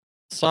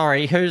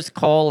Sorry, who's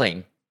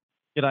calling?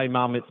 G'day,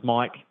 Mum. It's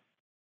Mike.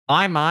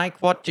 Hi,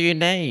 Mike. What do you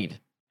need?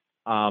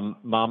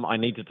 Mum, I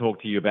need to talk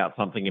to you about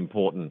something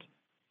important.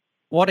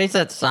 What is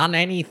it, son?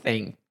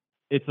 Anything?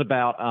 It's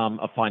about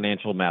a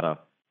financial matter.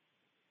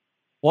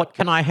 What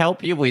can I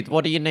help you with?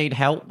 What do you need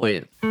help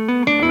with?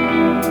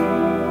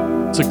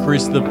 So,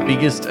 Chris, the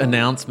biggest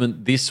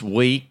announcement this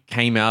week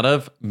came out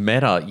of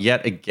Meta.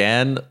 Yet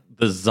again,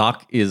 the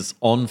Zuck is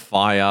on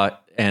fire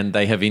and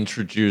they have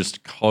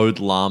introduced Code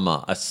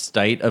Llama, a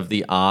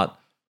state-of-the-art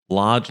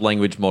large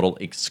language model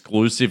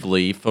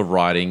exclusively for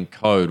writing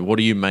code. What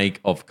do you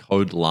make of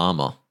Code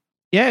Llama?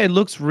 Yeah, it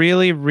looks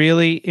really,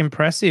 really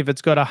impressive.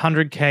 It's got a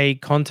 100K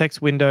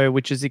context window,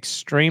 which is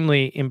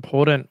extremely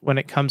important when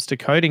it comes to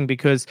coding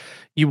because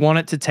you want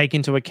it to take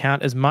into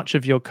account as much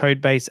of your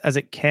code base as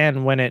it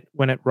can when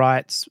it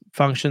writes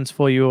functions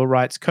for you or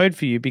writes code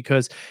for you.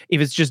 Because if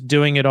it's just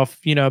doing it off,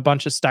 a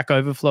bunch of Stack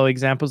Overflow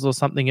examples or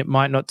something, it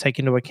might not take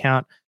into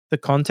account the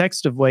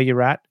context of where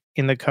you're at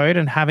in the code.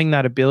 And having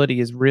that ability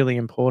is really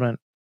important.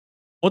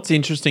 What's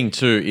interesting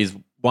too is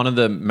one of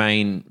the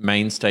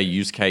mainstay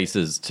use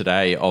cases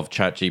today of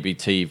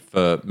ChatGPT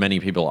for many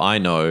people I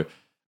know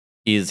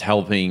is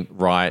helping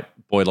write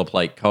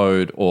boilerplate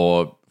code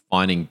or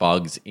finding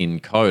bugs in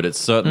code. It's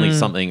certainly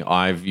something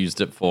I've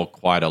used it for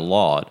quite a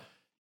lot.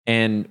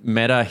 And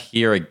Meta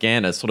here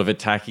again is sort of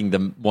attacking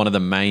one of the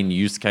main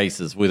use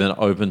cases with an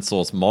open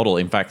source model.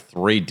 In fact,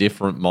 3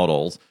 different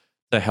models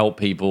to help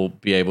people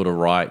be able to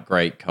write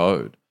great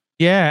code.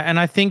 Yeah, and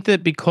I think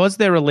that because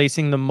they're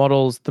releasing the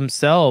models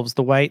themselves,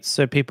 the weights,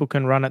 so people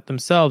can run it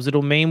themselves,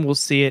 it'll mean we'll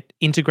see it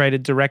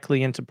integrated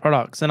directly into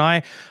products. And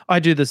I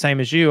do the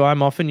same as you.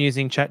 I'm often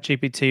using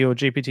ChatGPT or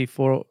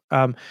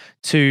GPT-4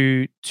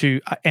 to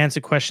answer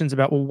questions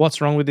about, well,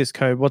 what's wrong with this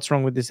code? What's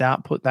wrong with this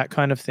output? That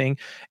kind of thing.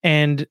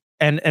 And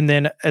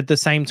then at the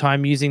same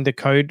time using the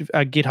code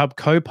GitHub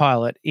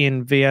Copilot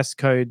in VS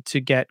Code to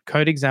get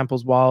code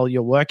examples while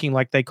you're working,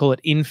 like they call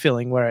it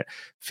infilling, where it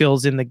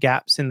fills in the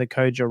gaps in the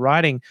code you're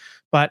writing.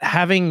 But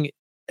having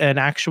an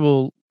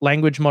actual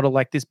language model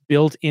like this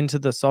built into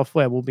the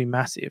software will be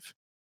massive.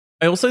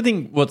 I also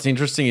think what's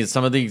interesting is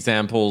some of the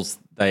examples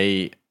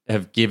they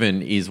have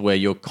given is where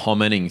you're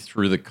commenting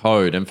through the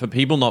code. And for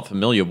people not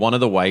familiar, one of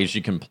the ways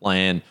you can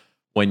plan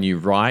when you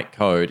write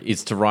code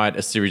is to write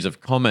a series of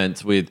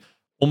comments with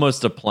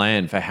almost a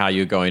plan for how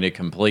you're going to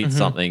complete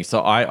something.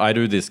 So I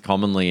do this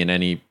commonly in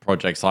any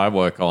projects I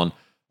work on.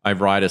 I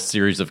write a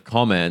series of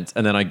comments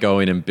and then I go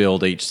in and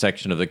build each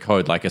section of the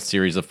code like a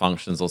series of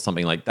functions or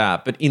something like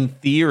that. But in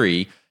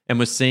theory, and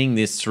we're seeing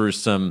this through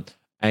some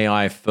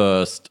AI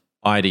first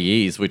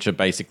IDEs, which are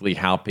basically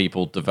how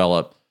people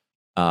develop,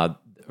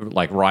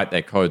 write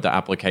their code, the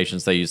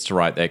applications they use to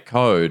write their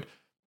code,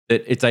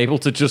 it's able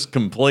to just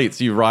complete.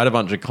 So you write a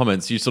bunch of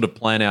comments, you sort of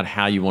plan out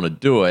how you want to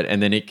do it,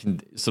 and then it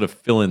can sort of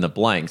fill in the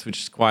blanks, which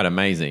is quite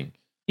amazing.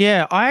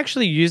 Yeah, I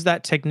actually use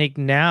that technique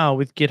now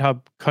with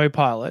GitHub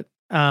Copilot,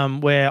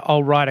 where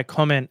I'll write a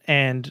comment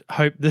and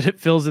hope that it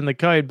fills in the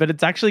code, but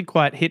it's actually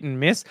quite hit and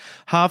miss.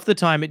 Half the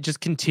time it just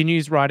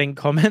continues writing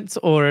comments,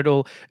 or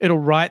it'll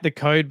write the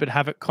code but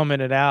have it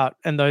commented out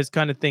and those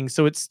kind of things.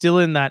 So it's still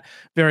in that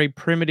very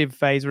primitive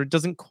phase where it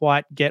doesn't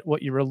quite get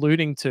what you're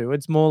alluding to.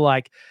 It's more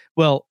like,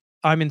 well,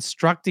 I'm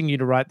instructing you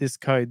to write this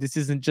code. This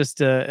isn't just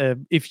a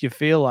if you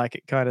feel like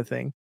it kind of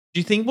thing. Do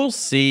you think we'll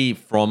see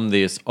from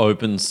this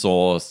open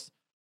source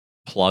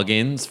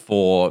plugins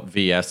for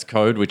VS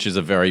Code, which is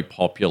a very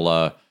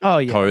popular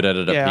code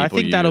editor? Yeah, I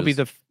think use?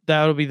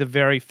 that'll be the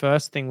very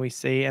first thing we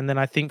see. And then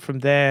I think from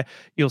there,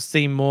 you'll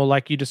see more,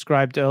 like you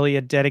described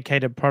earlier,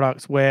 dedicated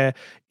products where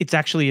it's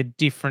actually a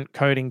different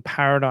coding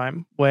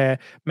paradigm where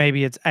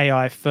maybe it's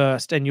AI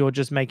first and you're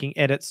just making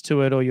edits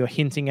to it, or you're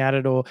hinting at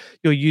it, or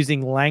you're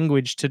using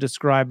language to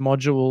describe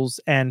modules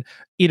and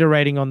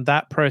iterating on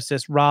that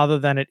process rather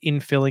than it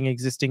infilling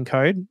existing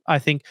code. I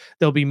think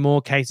there'll be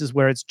more cases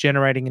where it's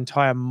generating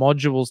entire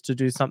modules to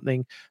do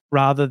something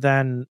rather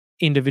than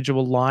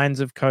individual lines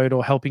of code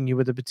or helping you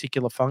with a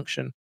particular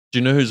function. Do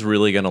you know who's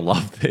really going to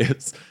love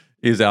this?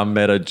 Is our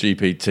Meta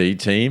GPT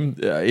team.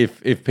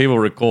 If people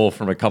recall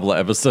from a couple of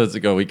episodes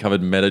ago, we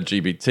covered Meta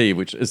GPT,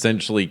 which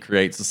essentially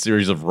creates a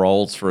series of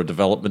roles for a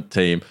development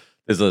team.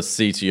 There's a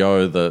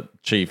CTO, the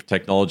Chief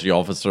Technology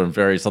Officer, and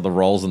various other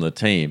roles in the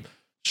team.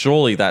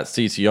 Surely that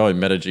CTO in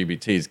Meta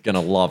GPT is going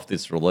to love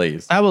this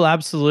release. That will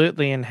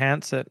absolutely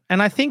enhance it.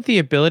 And I think the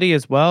ability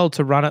as well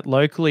to run it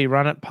locally,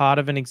 run it part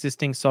of an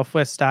existing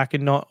software stack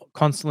and not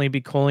constantly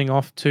be calling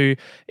off to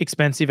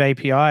expensive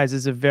APIs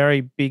is a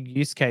very big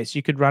use case.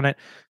 You could run it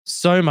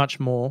so much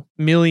more,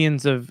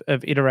 millions of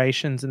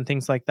iterations and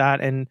things like that.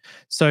 And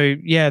so,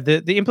 yeah,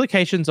 the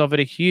implications of it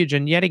are huge.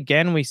 And yet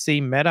again, we see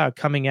Meta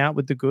coming out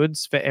with the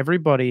goods for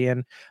everybody.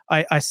 And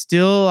I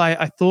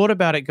thought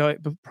about it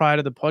prior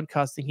to the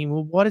podcast thinking,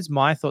 well, what is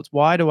my thoughts?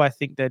 Why do I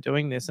think they're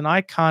doing this? And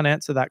I can't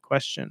answer that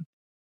question.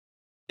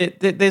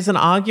 There's an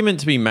argument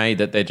to be made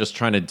that they're just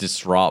trying to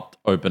disrupt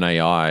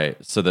OpenAI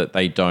so that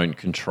they don't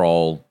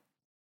control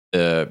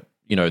the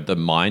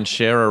mind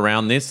share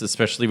around this,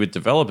 especially with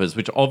developers,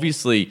 which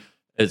obviously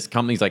as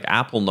companies like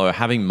Apple know,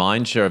 having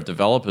mindshare of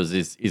developers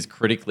is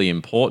critically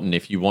important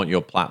if you want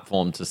your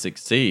platform to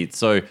succeed.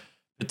 So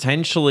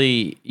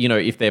potentially,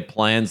 if their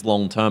plans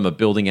long term are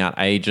building out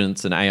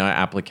agents and AI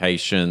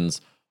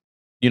applications,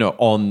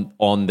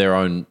 on their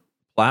own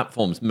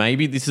platforms,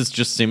 maybe this is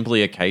just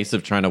simply a case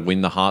of trying to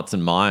win the hearts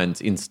and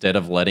minds instead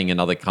of letting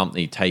another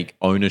company take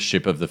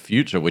ownership of the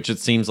future, which it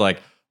seems like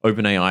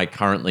OpenAI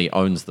currently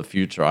owns the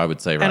future, I would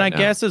say right now. And I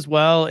guess as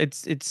well,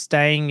 it's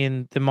staying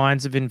in the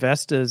minds of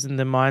investors and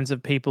the minds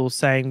of people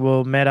saying,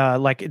 well, Meta,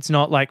 like it's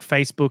not like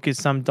Facebook is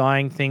some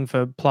dying thing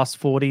for plus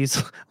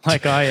 40s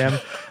like I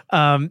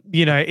am.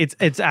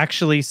 It's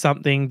actually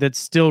something that's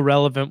still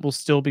relevant, will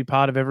still be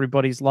part of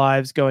everybody's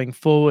lives going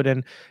forward.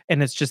 And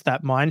it's just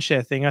that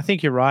mindshare thing. I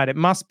think you're right. It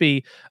must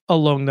be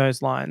along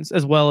those lines,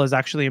 as well as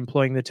actually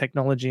employing the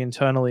technology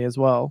internally as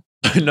well.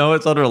 I know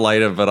it's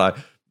unrelated, but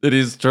it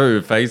is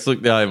true.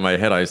 Facebook now in my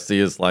head, I see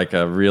as like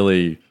a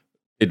really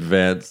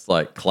advanced,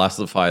 like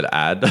classified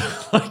ad.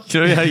 Like,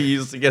 how you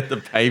used to get the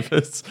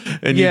papers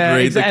and you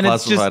read the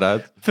classified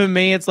ads. For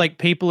me, it's like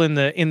people in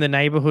the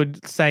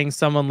neighborhood saying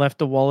someone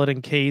left a wallet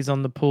and keys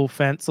on the pool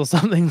fence or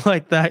something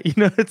like that.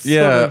 It's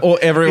or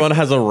everyone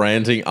has a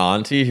ranting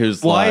auntie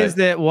who's why is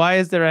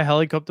there a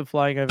helicopter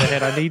flying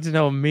overhead? I need to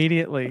know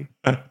immediately.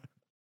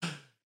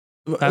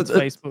 That's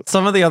Facebook.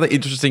 Some of the other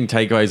interesting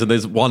takeaways, and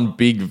there's one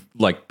big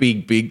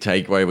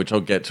takeaway, which I'll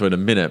get to in a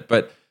minute.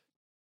 But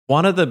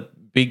one of the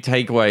big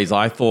takeaways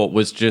I thought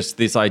was just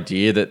this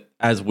idea that,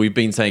 as we've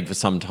been saying for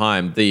some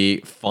time,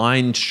 the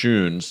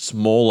fine-tuned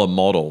smaller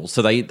model.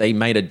 So they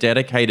made a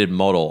dedicated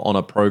model on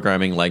a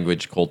programming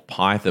language called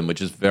Python,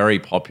 which is very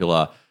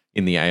popular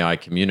in the AI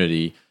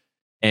community.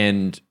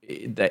 And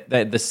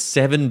the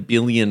 7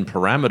 billion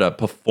parameter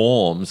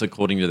performs,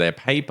 according to their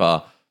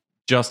paper,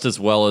 just as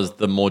well as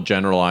the more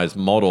generalized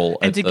model.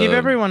 And to give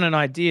everyone an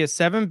idea,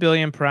 7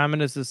 billion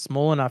parameters is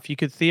small enough. You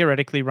could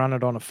theoretically run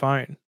it on a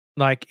phone.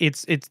 Like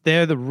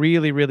they're the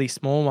really, really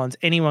small ones.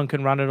 Anyone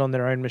can run it on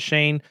their own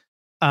machine.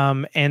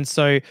 And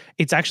so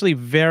it's actually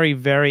very,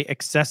 very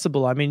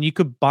accessible. I mean, you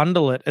could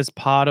bundle it as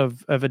part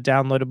of a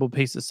downloadable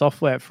piece of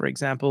software, for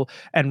example,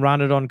 and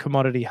run it on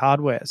commodity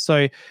hardware.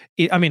 So,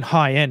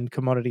 high-end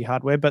commodity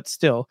hardware, but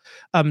still.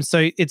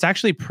 So it's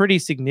actually pretty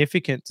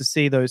significant to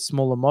see those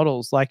smaller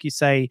models. Like you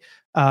say,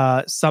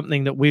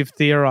 something that we've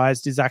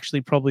theorized is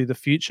actually probably the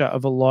future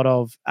of a lot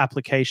of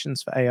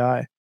applications for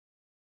AI.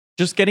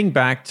 Just getting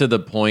back to the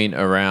point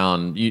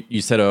around,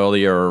 you said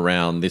earlier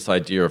around this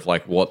idea of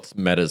like what's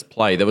Meta's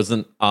play. There was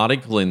an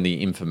article in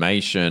The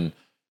Information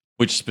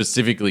which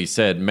specifically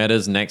said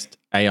Meta's next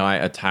AI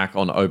attack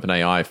on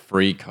OpenAI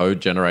free code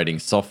generating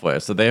software.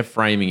 So they're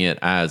framing it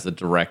as a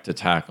direct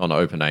attack on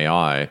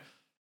OpenAI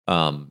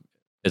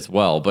as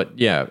well. But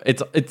yeah,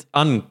 it's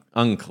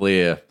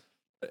unclear.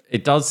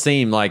 It does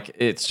seem like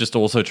it's just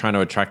also trying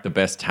to attract the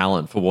best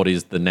talent for what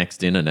is the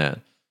next internet.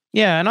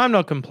 Yeah, and I'm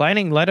not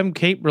complaining. Let them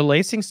keep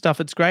releasing stuff.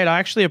 It's great. I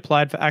actually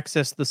applied for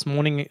access this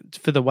morning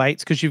for the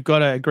weights because you've got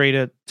to agree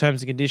to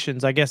terms and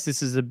conditions. I guess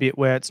this is a bit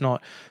where it's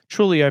not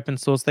truly open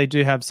source. They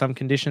do have some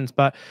conditions,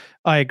 but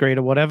I agree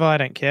to whatever. I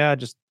don't care. I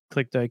just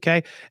clicked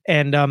OK.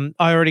 And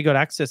I already got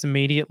access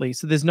immediately.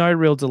 So there's no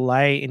real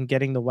delay in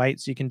getting the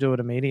weights. You can do it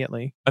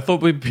immediately. I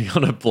thought we'd be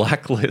on a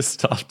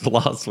blacklist after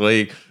last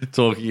week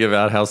talking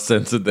about how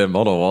censored their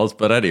model was.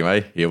 But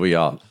anyway, here we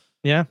are.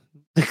 Yeah.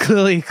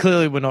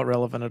 Clearly, we're not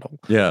relevant at all.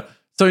 Yeah.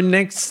 So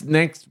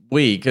next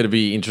week, it'll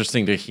be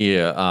interesting to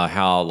hear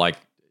how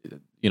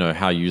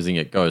using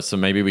it goes. So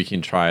maybe we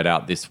can try it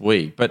out this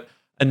week. But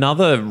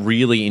another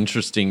really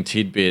interesting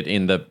tidbit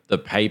in the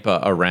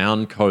paper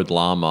around Code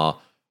Llama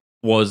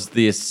was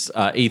this.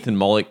 Ethan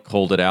Mollick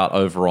called it out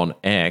over on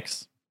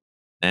X.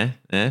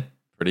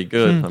 Pretty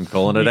good. I'm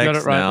calling it X now. You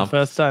got it right the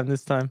first time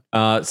this time.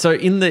 So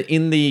in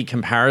the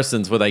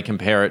comparisons where they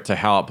compare it to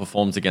how it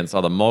performs against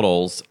other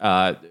models,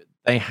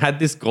 they had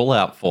this call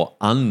out for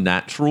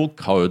Unnatural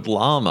Code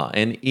Llama,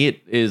 and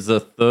it is a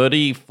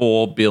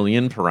 34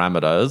 billion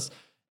parameters,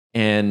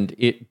 and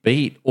it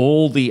beat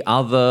all the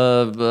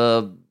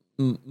other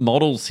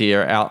models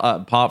here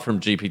apart from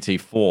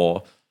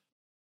GPT-4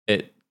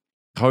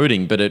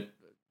 coding, but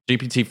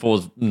GPT-4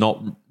 is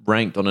not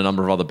ranked on a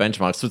number of other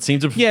benchmarks, so it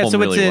seems to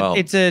perform really well.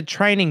 It's a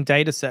training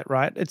data set,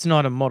 right? It's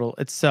not a model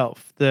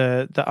itself,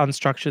 the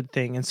unstructured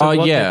thing. And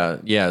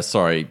so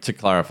sorry, to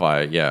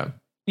clarify,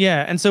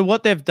 Yeah, and so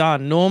what they've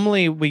done,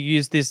 normally we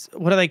use this,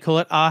 what do they call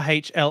it?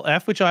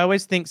 RHLF, which I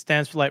always think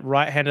stands for like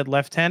right-handed,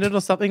 left-handed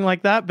or something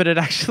like that, but it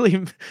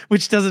actually,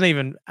 which doesn't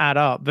even add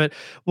up. But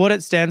what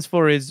it stands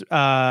for is,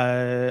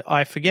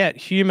 I forget,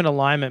 human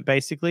alignment,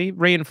 basically,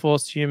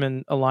 reinforced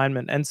human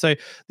alignment. And so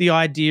the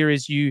idea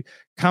is you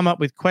come up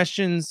with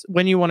questions.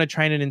 When you want to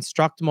train an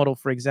instruct model,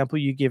 for example,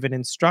 you give an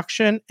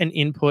instruction, an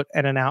input,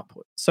 and an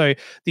output. So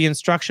the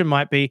instruction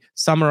might be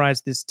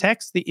summarize this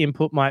text, the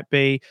input might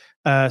be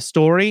a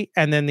story,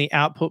 and then the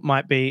output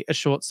might be a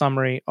short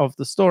summary of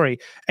the story.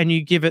 And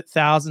you give it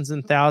thousands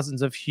and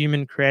thousands of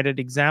human created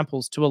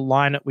examples to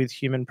align it with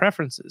human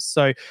preferences.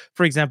 So,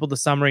 for example, the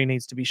summary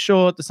needs to be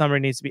short, the summary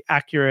needs to be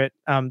accurate,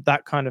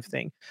 that kind of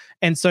thing.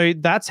 And so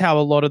that's how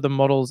a lot of the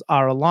models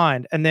are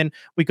aligned. And then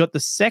we got the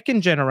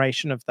second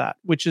generation of that,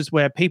 which is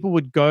where people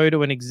would go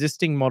to an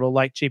existing model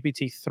like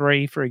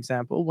GPT-3, for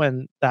example,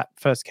 when that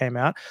first came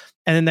out,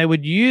 and then they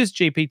would use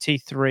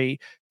GPT-3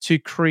 to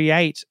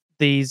create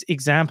these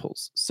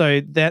examples.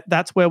 So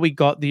that's where we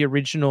got the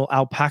original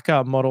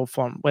alpaca model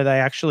from, where they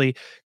actually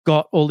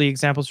got all the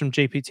examples from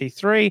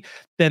GPT-3,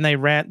 then they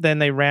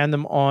ran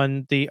them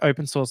on the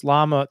open source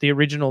Llama, the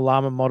original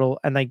Llama model,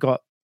 and they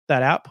got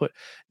that output.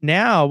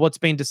 Now, what's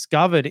been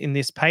discovered in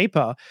this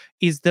paper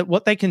is that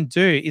what they can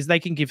do is they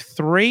can give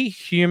 3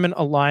 human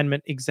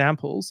alignment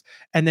examples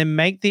and then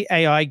make the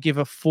AI give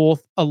a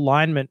 4th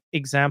alignment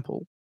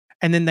example.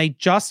 And then they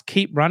just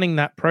keep running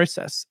that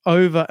process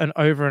over and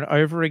over and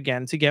over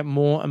again to get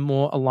more and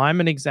more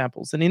alignment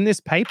examples. And in this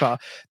paper,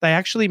 they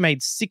actually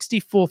made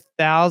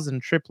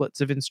 64,000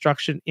 triplets of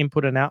instruction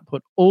input and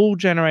output, all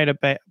generated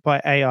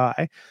by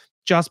AI,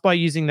 just by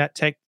using that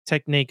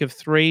technique of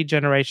 3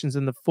 generations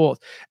in the 4th.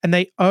 And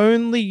they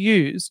only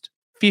used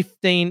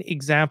 15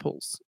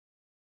 examples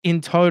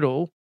in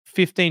total,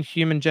 15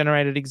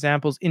 human-generated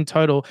examples in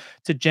total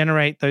to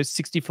generate those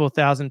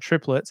 64,000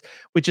 triplets,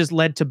 which has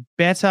led to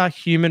better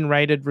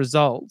human-rated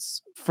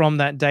results from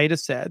that data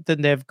set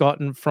than they've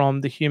gotten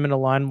from the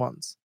human-aligned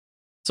ones.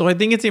 So I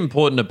think it's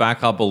important to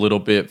back up a little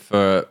bit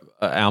for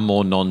our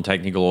more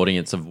non-technical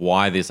audience of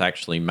why this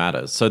actually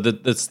matters. So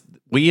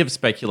we have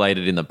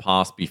speculated in the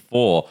past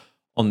before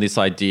on this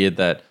idea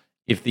that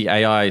if the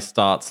AI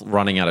starts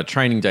running out of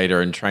training data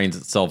and trains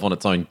itself on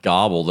its own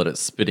garble that it's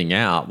spitting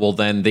out, well,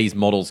 then these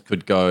models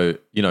could go,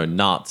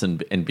 nuts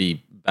and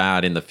be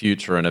bad in the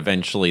future, and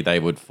eventually they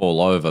would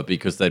fall over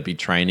because they'd be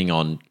training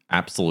on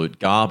absolute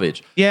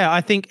garbage. Yeah,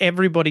 I think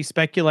everybody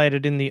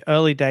speculated in the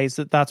early days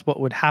that that's what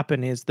would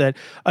happen, is that,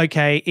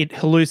 okay, it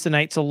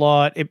hallucinates a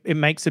lot, it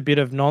makes a bit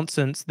of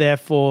nonsense.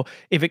 Therefore,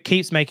 if it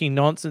keeps making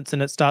nonsense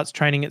and it starts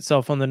training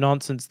itself on the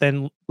nonsense,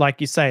 then, like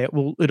you say,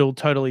 it'll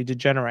totally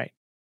degenerate.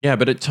 Yeah,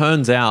 but it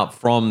turns out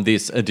from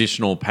this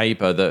additional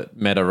paper that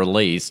Meta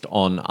released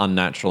on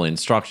unnatural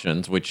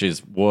instructions, which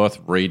is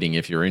worth reading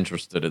if you're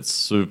interested. It's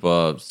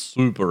super,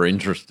 super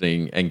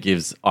interesting and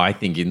gives, I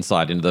think,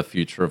 insight into the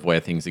future of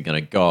where things are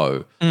going to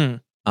go.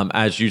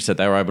 As you said,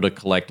 they were able to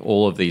collect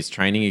all of these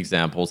training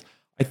examples.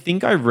 I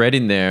think I read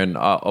in there, and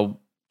I'll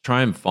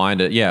try and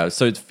find it. Yeah,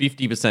 so it's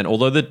 50%,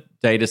 although the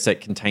data set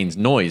contains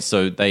noise,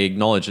 so they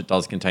acknowledge it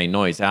does contain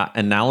noise. Our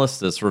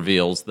analysis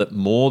reveals that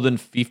more than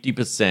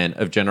 50%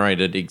 of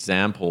generated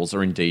examples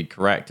are indeed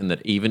correct, and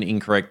that even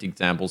incorrect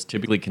examples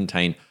typically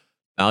contain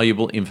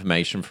valuable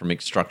information from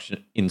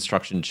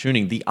instruction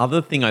tuning. The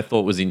other thing I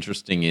thought was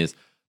interesting is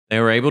they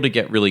were able to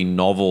get really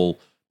novel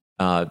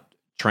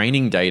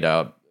training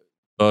data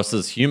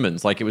versus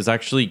humans. Like, it was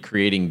actually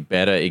creating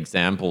better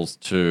examples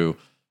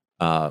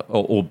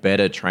or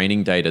better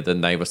training data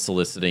than they were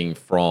soliciting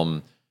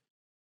from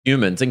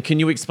humans. And can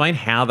you explain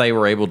how they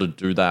were able to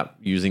do that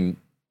using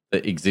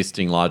the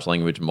existing large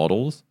language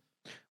models?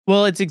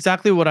 Well, it's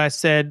exactly what I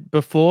said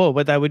before,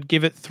 where they would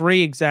give it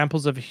 3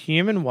 examples of a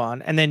human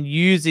one and then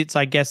use its,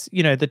 I guess,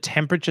 the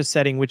temperature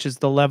setting, which is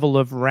the level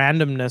of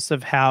randomness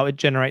of how it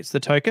generates the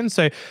token.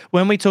 So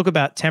when we talk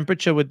about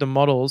temperature with the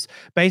models,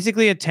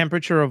 basically a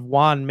temperature of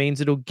 1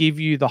 means it'll give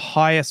you the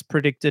highest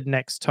predicted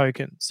next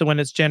token. So when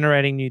it's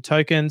generating new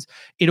tokens,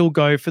 it'll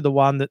go for the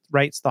one that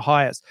rates the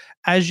highest.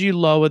 As you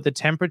lower the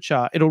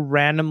temperature, it'll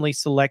randomly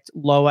select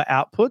lower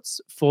outputs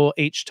for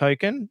each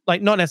token,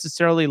 like not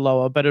necessarily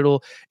lower, but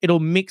it'll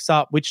mix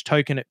up which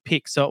token it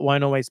picks, so it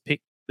won't always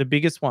pick the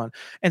biggest one.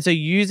 And so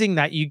using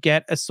that, you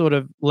get a sort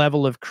of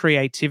level of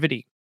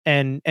creativity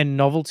and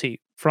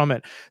novelty from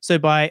it. So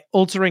by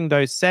altering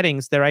those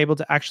settings, they're able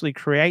to actually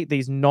create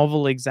these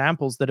novel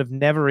examples that have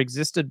never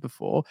existed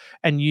before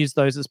and use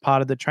those as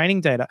part of the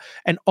training data.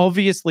 And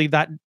obviously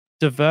that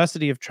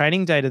diversity of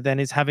training data then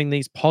is having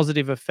these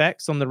positive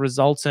effects on the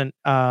resultant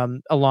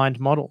aligned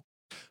model.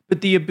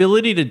 But the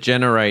ability to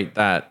generate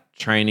that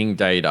training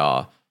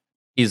data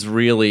is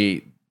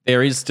really,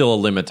 there is still a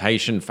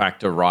limitation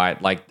factor, right?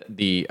 Like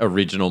the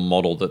original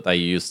model that they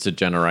used to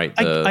generate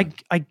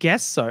I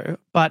guess so,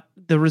 but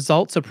the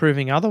results are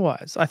proving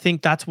otherwise. I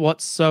think that's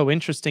what's so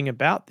interesting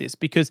about this,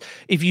 because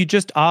if you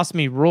just asked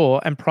me raw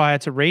and prior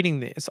to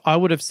reading this, I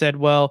would have said,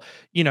 well,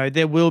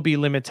 there will be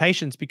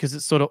limitations because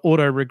it's sort of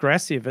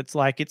auto-regressive. It's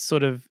like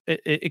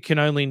it can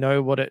only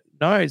know what it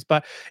knows.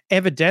 But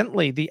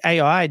evidently, the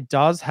AI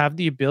does have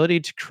the ability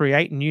to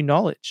create new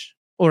knowledge,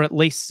 or at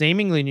least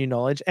seemingly new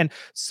knowledge, and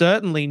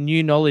certainly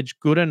new knowledge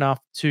good enough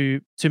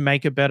to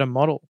make a better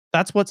model.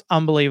 That's what's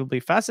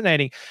unbelievably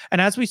fascinating. And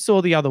as we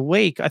saw the other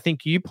week, I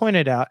think you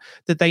pointed out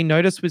that they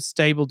noticed with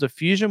Stable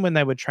Diffusion when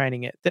they were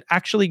training it that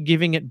actually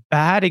giving it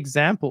bad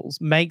examples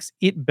makes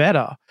it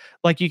better.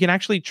 Like you can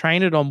actually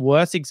train it on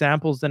worse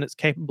examples than it's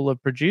capable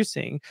of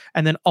producing.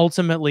 And then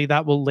ultimately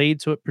that will lead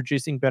to it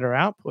producing better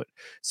output.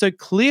 So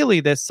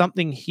clearly there's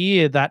something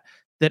here that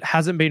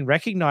hasn't been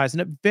recognized.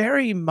 And it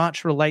very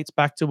much relates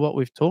back to what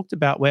we've talked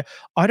about, where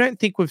I don't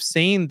think we've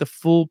seen the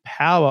full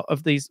power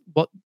of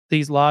what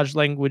these large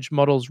language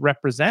models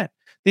represent.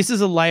 This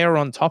is a layer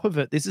on top of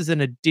it. This is an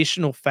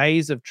additional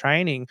phase of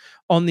training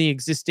on the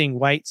existing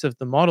weights of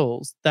the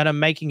models that are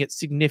making it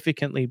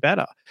significantly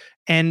better.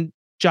 And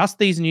just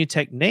these new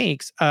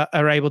techniques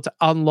are able to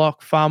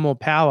unlock far more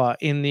power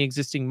in the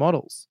existing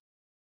models.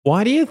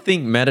 Why do you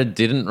think Meta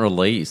didn't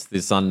release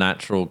this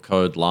Unnatural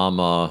Code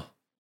Llama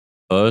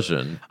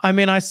version? I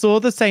mean, I saw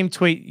the same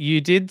tweet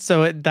you did,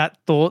 so that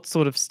thought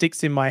sort of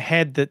sticks in my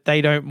head that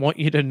they don't want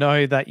you to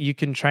know that you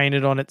can train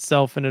it on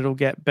itself and it'll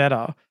get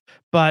better.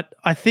 But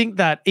I think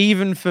that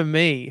even for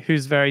me,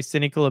 who's very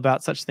cynical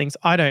about such things,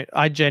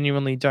 I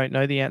genuinely don't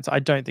know the answer. I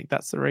don't think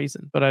that's the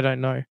reason, but I don't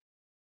know.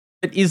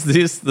 But is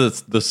this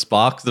the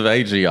sparks of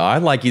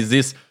AGI? Like, is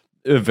this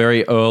a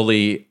very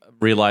early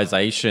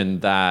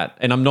realization that,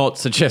 and I'm not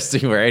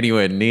suggesting we're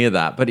anywhere near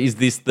that, but is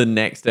this the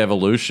next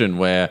evolution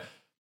where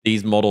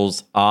these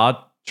models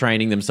are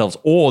training themselves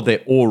or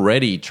they're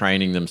already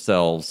training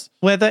themselves?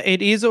 Whether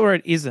it is or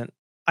it isn't,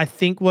 I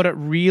think what it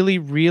really,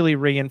 really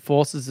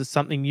reinforces is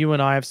something you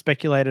and I have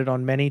speculated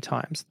on many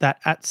times, that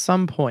at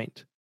some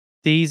point,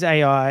 these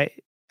AI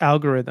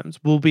algorithms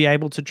will be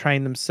able to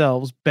train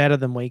themselves better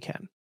than we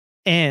can.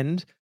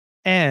 And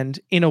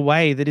in a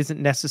way that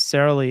isn't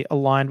necessarily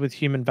aligned with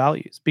human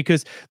values,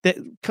 because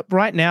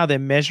right now they're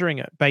measuring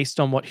it based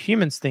on what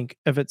humans think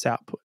of its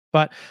output.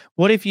 But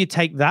what if you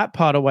take that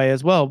part away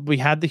as well? We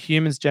had the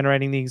humans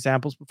generating the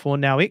examples before,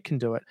 now it can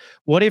do it.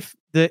 What if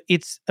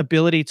its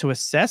ability to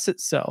assess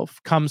itself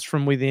comes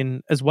from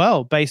within as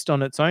well, based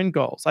on its own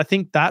goals? I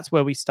think that's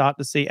where we start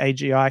to see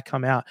AGI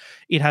come out.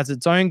 It has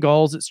its own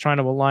goals it's trying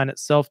to align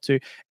itself to,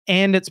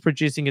 and it's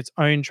producing its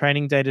own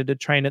training data to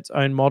train its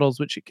own models,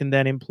 which it can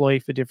then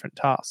employ for different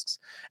tasks.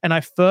 And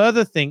I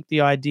further think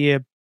the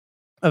idea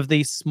of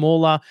these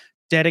smaller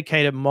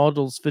dedicated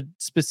models for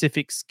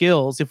specific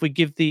skills, if we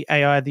give the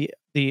AI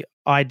the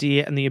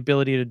idea and the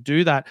ability to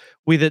do that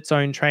with its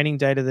own training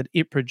data that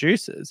it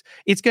produces,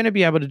 it's going to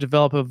be able to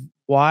develop a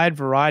wide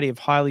variety of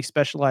highly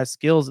specialized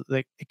skills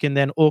that it can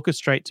then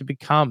orchestrate to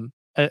become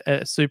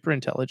a super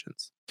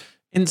intelligence.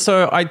 And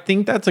so I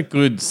think that's a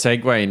good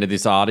segue into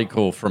this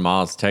article from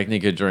Ars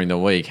Technica during the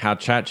week, how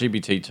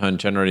ChatGPT turned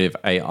generative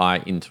AI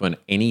into an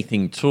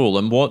anything tool.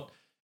 And what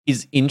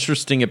is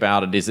interesting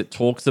about it is it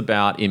talks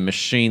about in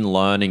machine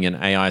learning and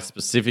AI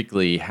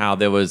specifically how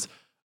there was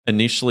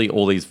initially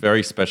all these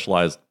very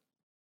specialized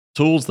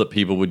tools that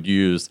people would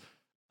use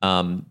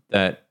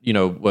that, you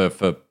know, were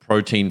for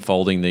protein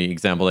folding. The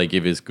example they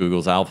give is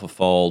Google's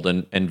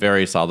AlphaFold and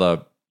various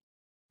other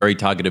very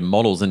targeted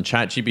models. And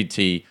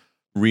ChatGPT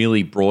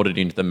really brought it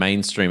into the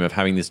mainstream of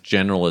having this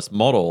generalist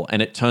model. And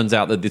it turns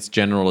out that this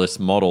generalist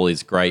model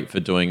is great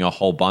for doing a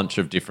whole bunch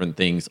of different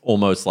things,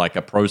 almost like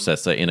a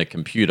processor in a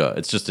computer.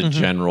 It's just a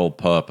general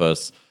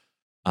purpose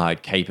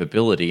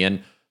capability.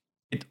 And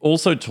it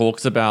also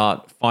talks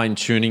about fine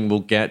tuning. We'll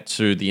get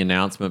to the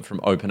announcement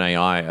from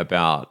OpenAI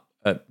about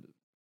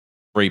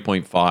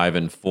 3.5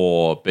 and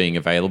 4 being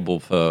available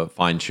for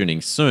fine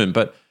tuning soon.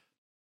 But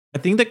I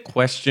think the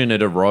question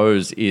it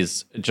arose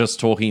is just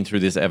talking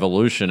through this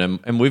evolution,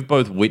 and we've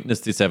both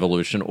witnessed this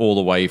evolution all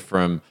the way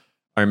from,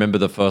 I remember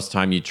the first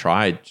time you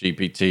tried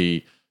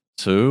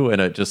GPT-2 and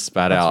it just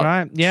spat out.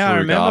 Right. Yeah, I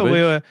remember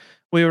garbage.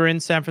 we were in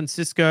San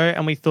Francisco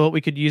and we thought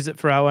we could use it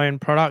for our own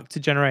product to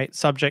generate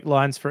subject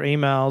lines for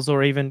emails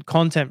or even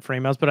content for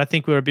emails. But I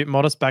think we were a bit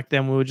modest back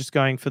then. We were just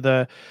going for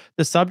the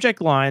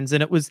subject lines,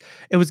 and it was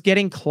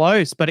getting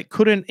close, but it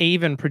couldn't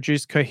even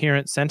produce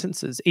coherent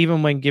sentences,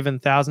 even when given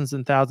thousands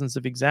and thousands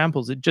of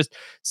examples. It just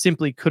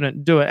simply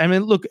couldn't do it. I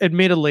mean, look,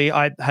 admittedly,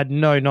 I had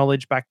no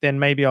knowledge back then.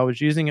 Maybe I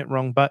was using it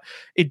wrong, but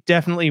it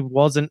definitely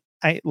wasn't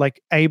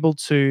able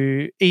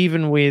to,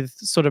 even with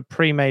sort of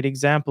pre-made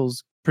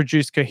examples,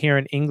 produce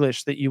coherent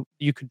English that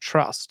you could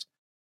trust.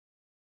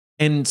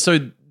 And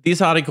so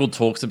this article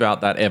talks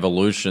about that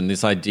evolution,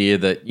 this idea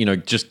that, you know,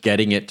 just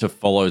getting it to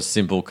follow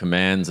simple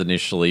commands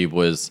initially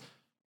was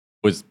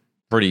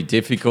pretty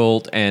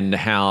difficult, and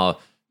how,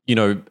 you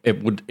know,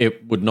 it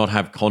would not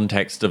have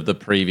context of the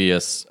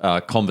previous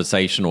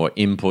conversation or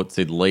inputs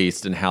at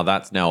least, and how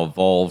that's now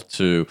evolved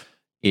to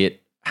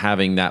it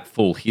having that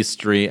full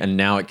history, and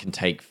now it can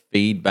take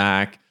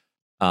feedback.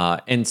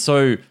 And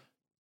so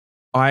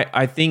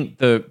I think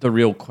the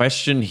real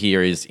question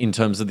here is, in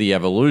terms of the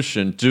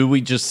evolution, do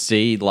we just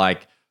see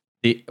like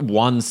the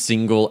one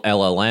single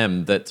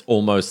LLM that's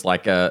almost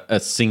like a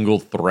single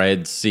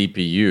thread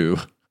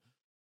CPU,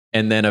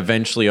 and then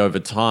eventually over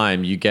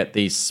time you get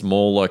these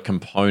smaller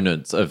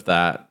components of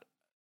that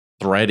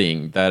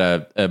threading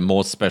that are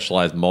more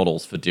specialized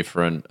models for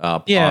different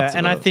parts. Yeah,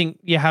 and of I it. think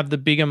you have the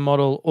bigger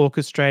model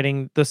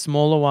orchestrating the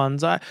smaller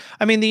ones. I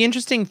mean, the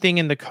interesting thing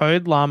in the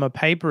Code Llama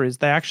paper is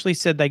they actually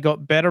said they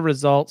got better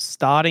results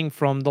starting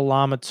from the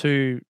Llama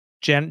 2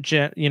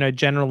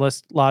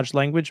 generalist large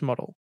language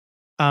model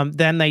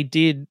than they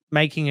did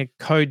making a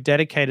code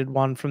dedicated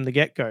one from the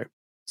get-go.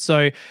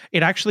 So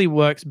it actually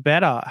works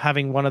better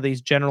having one of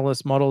these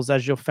generalist models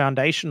as your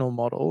foundational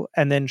model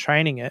and then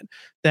training it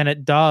than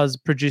it does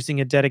producing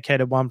a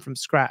dedicated one from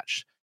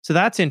scratch. So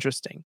that's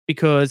interesting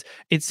because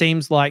it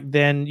seems like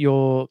then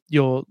your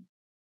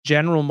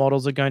general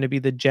models are going to be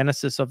the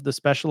genesis of the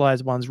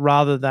specialized ones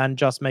rather than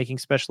just making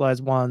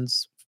specialized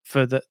ones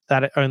for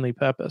that only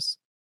purpose.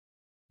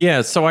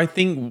 Yeah, so I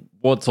think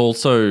what's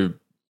also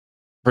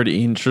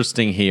pretty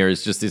interesting here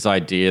is just this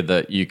idea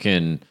that you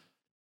can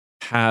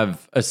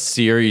have a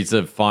series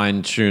of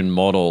fine-tuned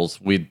models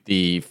with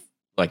the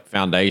like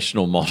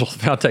foundational model.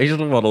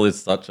 Foundational model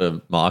is such a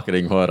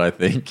marketing word, I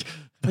think.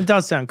 It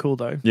does sound cool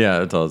though.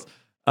 Yeah, it does.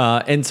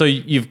 And so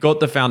you've got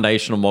the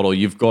foundational model,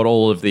 you've got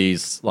all of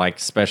these like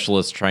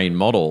specialist trained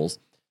models.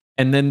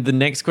 And then the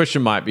next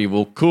question might be,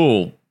 well,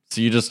 cool.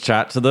 So you just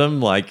chat to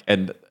them, like,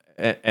 and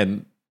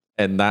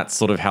that's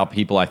sort of how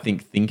people, I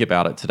think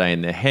about it today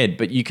in their head.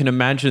 But you can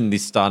imagine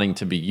this starting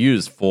to be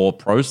used for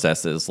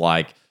processes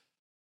like,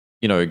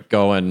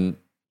 go and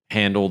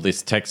handle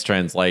this text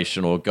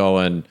translation or go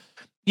and...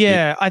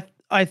 Yeah,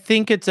 I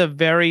think it's a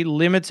very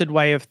limited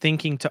way of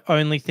thinking to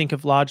only think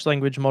of large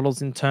language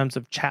models in terms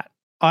of chat.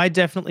 I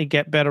definitely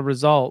get better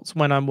results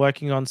when I'm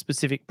working on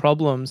specific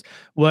problems,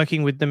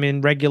 working with them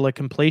in regular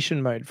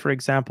completion mode. For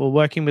example,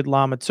 working with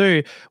Llama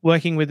 2,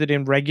 working with it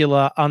in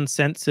regular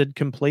uncensored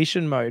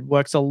completion mode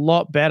works a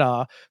lot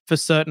better for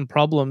certain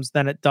problems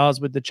than it does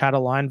with the chat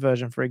aligned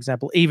version, for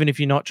example, even if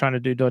you're not trying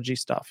to do dodgy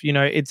stuff.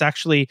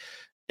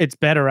 It's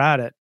better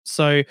at it.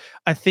 So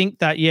I think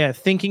that, yeah,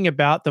 thinking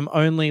about them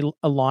only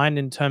aligned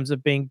in terms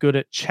of being good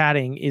at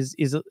chatting is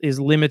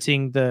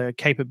limiting the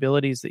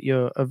capabilities that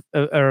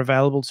are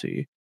available to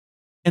you.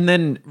 And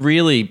then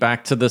really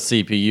back to the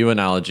CPU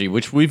analogy,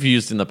 which we've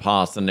used in the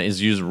past and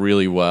is used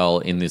really well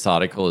in this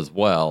article as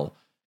well,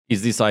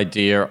 is this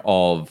idea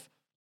of,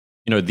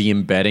 the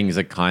embeddings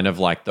are kind of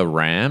like the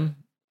RAM.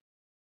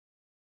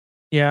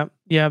 Yeah,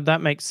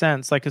 that makes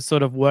sense. Like a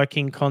sort of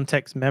working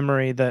context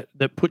memory that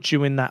puts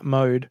you in that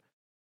mode.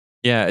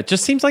 Yeah, it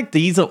just seems like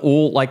these are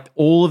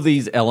all of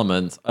these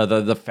elements are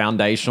the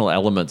foundational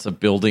elements of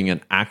building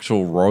an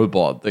actual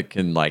robot that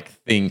can like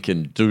think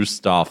and do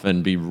stuff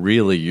and be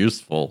really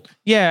useful.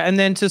 Yeah, and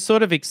then to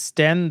sort of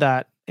extend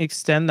that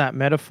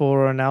metaphor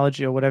or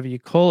analogy or whatever you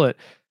call it,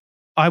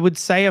 I would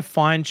say a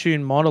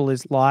fine-tuned model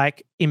is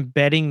like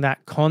embedding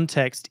that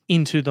context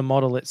into the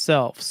model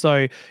itself.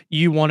 So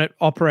you want it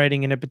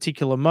operating in a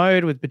particular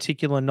mode with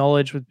particular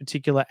knowledge, with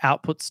particular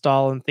output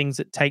style and things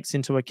it takes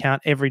into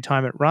account every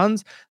time it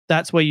runs.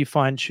 That's where you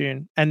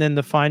fine-tune. And then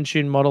the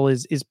fine-tuned model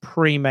is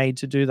pre-made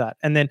to do that.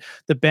 And then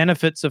the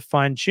benefits of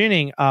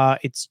fine-tuning are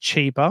it's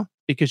cheaper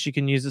because you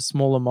can use a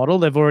smaller model.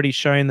 They've already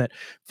shown that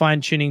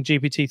fine-tuning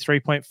GPT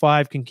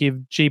 3.5 can give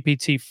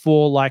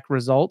GPT-4-like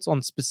results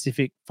on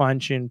specific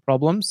fine-tuned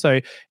problems. So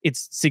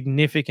it's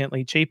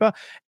significantly cheaper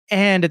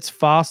and it's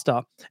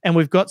faster. And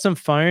we've got some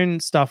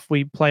phone stuff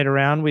we played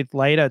around with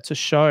later to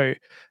show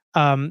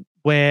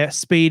where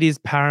speed is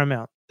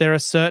paramount. There are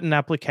certain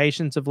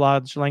applications of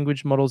large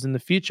language models in the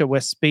future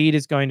where speed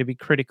is going to be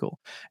critical.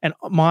 And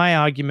my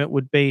argument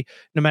would be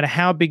no matter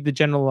how big the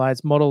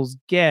generalized models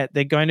get,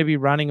 they're going to be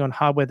running on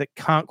hardware that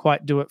can't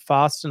quite do it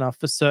fast enough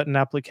for certain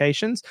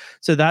applications.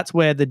 So that's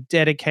where the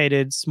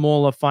dedicated,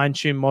 smaller,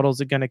 fine-tuned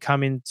models are going to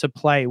come into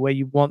play, where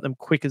you want them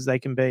quick as they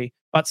can be,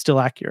 but still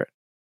accurate.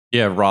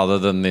 Yeah, rather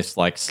than this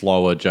like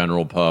slower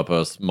general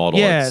purpose model.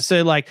 Yeah,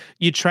 so like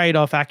you trade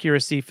off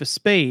accuracy for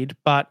speed,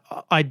 but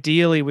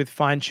ideally with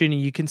fine tuning,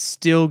 you can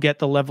still get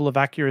the level of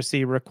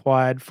accuracy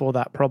required for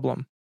that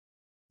problem.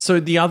 So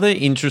the other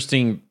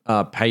interesting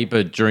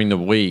paper during the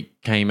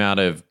week came out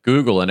of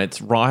Google, and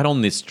it's right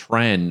on this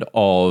trend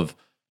of,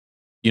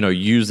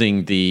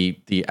 using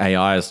the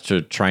AIs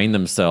to train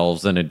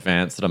themselves and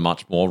advance at a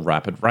much more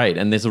rapid rate.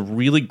 And there's a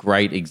really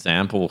great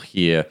example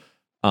here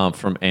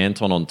from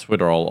Anton on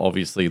Twitter. I'll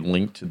obviously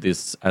link to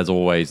this as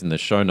always in the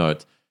show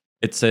notes.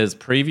 It says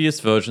previous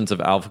versions of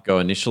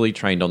AlphaGo initially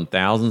trained on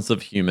thousands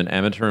of human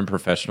amateur and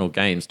professional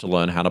games to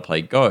learn how to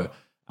play Go.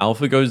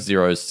 AlphaGo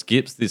Zero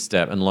skips this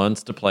step and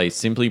learns to play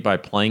simply by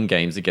playing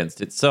games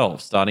against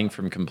itself, starting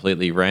from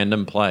completely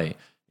random play.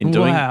 In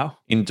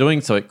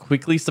doing so, it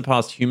quickly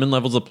surpassed human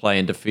levels of play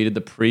and defeated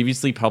the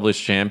previously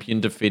published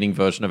champion-defeating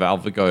version of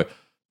AlphaGo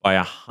by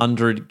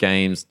 100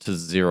 games to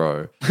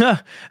 0.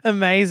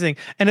 Amazing.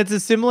 And it's a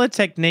similar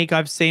technique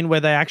I've seen where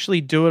they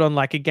actually do it on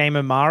like a game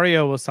of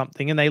Mario or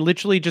something, and they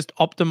literally just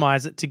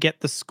optimize it to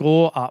get the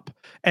score up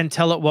and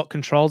tell it what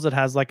controls it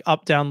has, like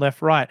up, down,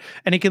 left, right.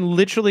 And it can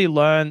literally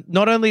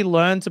not only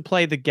learn to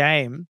play the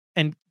game,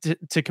 and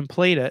to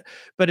complete it.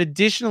 But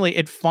additionally,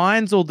 it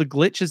finds all the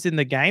glitches in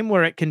the game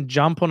where it can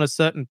jump on a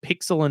certain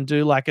pixel and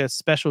do like a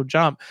special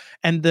jump.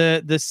 And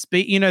the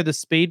speed, the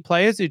speed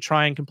players who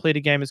try and complete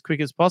a game as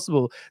quick as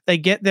possible, they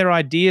get their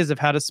ideas of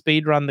how to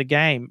speed run the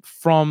game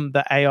from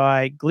the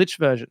AI glitch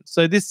version.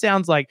 So this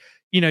sounds like,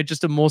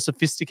 just a more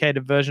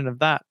sophisticated version of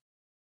that.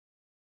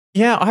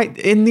 Yeah,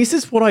 and this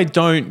is what I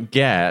don't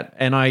get,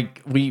 and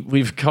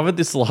we've covered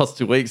this the last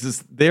 2 weeks.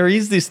 Is there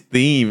is this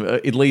theme,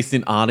 at least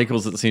in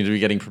articles that seem to be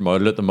getting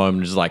promoted at the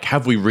moment, is like,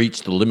 have we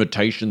reached the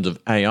limitations of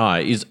AI?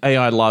 Is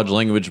AI large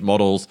language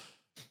models,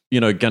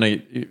 gonna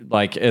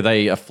like, are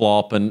they a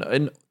flop?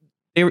 And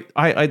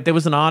there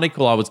was an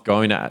article I was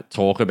going to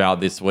talk about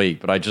this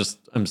week, but I just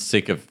am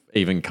sick of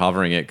even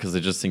covering it because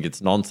I just think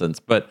it's nonsense.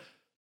 But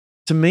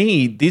to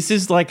me, this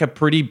is like a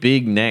pretty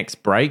big next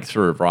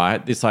breakthrough,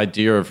 right? This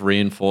idea of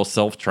reinforced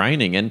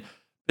self-training and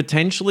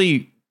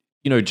potentially,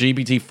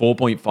 GPT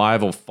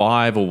 4.5 or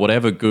 5 or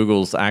whatever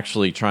Google's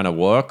actually trying to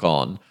work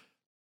on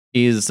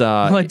is...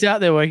 Well, I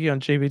doubt they're working on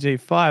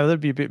GPT-5.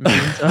 That'd be a bit mean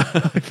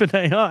to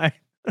OpenAI.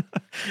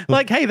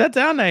 Like, hey, that's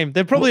our name.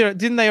 They're probably...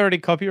 Didn't they already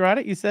copyright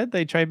it, you said?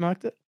 They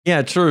trademarked it?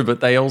 Yeah, true.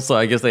 But they also,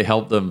 I guess they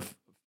helped them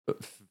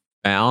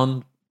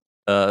found...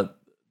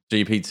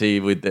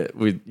 GPT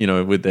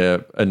with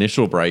their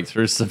initial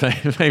breakthroughs,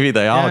 so maybe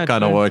they are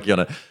kind of working on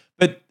it.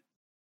 But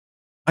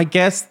I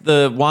guess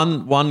the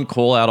one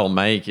call out I'll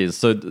make is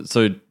so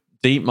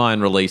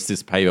DeepMind released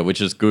this paper, which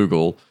is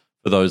Google,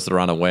 for those that are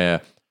unaware,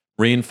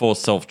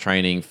 reinforced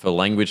self-training for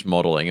language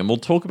modeling, and we'll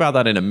talk about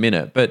that in a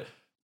minute. But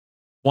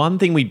one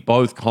thing we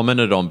both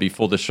commented on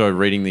before the show,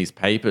 reading these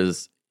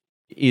papers,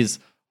 is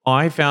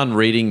I found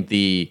reading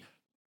the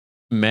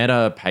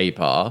Meta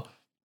paper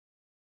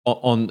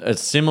on a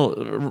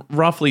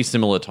roughly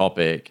similar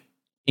topic,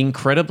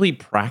 incredibly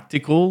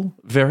practical,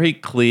 very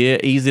clear,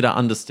 easy to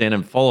understand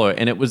and follow.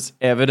 And it was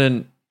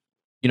evident,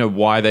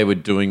 why they were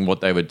doing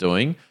what they were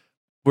doing.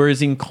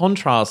 Whereas in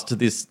contrast to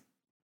this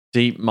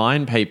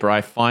DeepMind paper,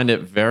 I find it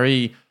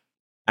very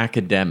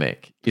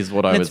academic, is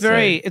what I would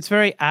say. It's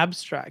very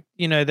abstract.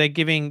 They're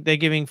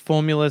giving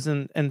formulas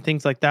and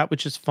things like that,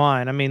 which is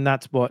fine. I mean,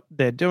 that's what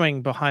they're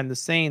doing behind the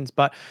scenes.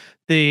 But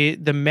the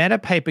Meta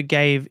paper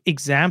gave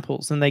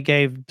examples and they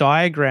gave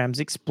diagrams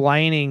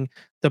explaining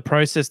the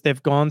process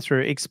they've gone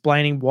through,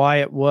 explaining why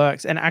it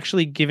works, and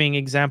actually giving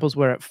examples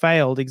where it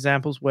failed,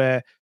 examples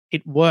where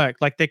it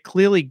worked. Like, they're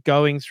clearly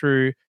going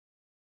through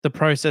the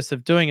process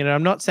of doing it. And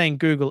I'm not saying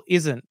Google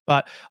isn't,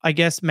 but I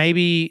guess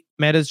maybe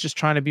Meta's just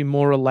trying to be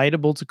more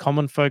relatable to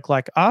common folk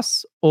like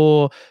us,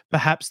 or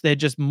perhaps they're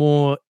just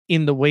more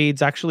in the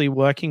weeds actually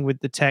working with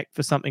the tech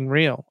for something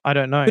real. I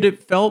don't know. But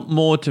it felt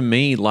more to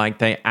me like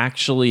they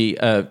actually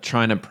are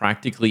trying to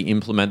practically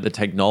implement the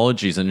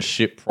technologies and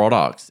ship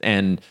products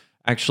and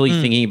actually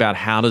thinking about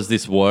how does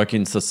this work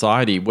in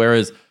society.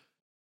 Whereas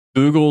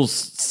Google's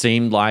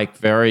seemed like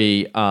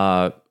very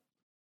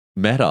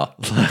meta,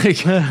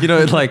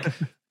 like,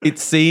 it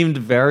seemed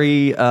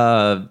very,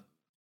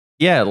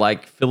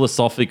 like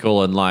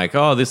philosophical and like,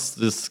 oh,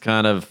 this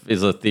kind of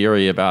is a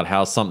theory about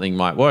how something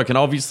might work. And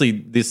obviously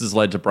this has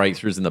led to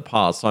breakthroughs in the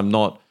past, so I'm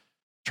not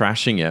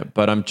trashing it,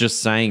 but I'm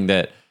just saying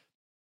that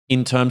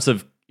in terms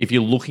of, if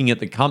you're looking at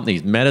the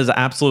companies, Meta's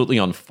absolutely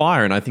on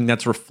fire, and I think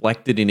that's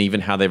reflected in even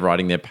how they're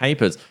writing their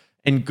papers.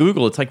 And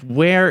Google, it's like,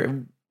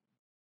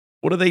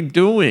 what are they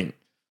doing?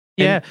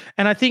 Yeah,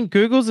 and I think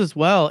Google's as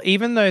well,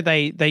 even though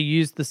they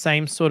used the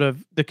same sort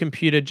of the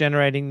computer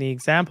generating the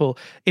example,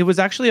 it was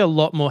actually a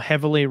lot more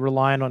heavily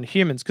reliant on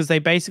humans, because they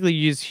basically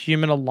used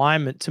human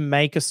alignment to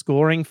make a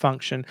scoring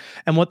function.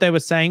 And what they were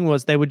saying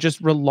was they were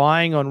just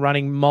relying on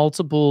running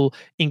multiple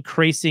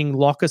increasing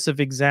locus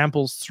of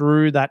examples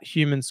through that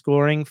human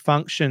scoring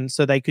function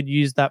so they could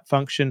use that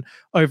function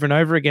over and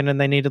over again, and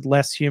they needed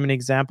less human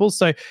examples.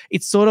 So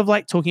it's sort of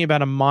like talking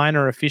about a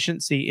minor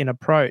efficiency in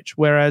approach,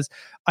 whereas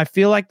I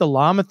feel like the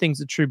Llama thing's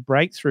a true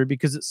breakthrough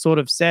because it sort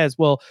of says,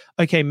 well,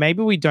 okay,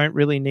 maybe we don't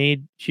really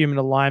need human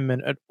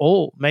alignment at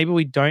all. Maybe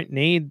we don't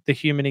need the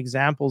human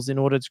examples in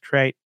order to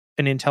create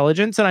an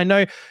intelligence. And I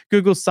know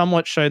Google's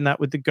somewhat shown that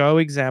with the Go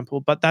example,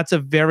 but that's a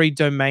very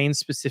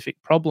domain-specific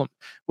problem,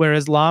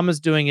 whereas Llama's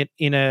doing it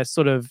in a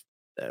sort of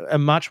a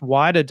much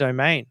wider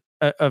domain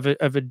of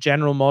a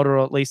general model, or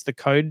at least the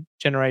code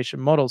generation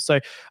model.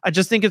 So I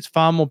just think it's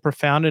far more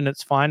profound in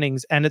its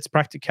findings and its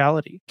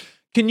practicality.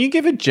 Can you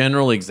give a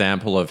general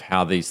example of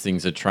how these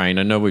things are trained?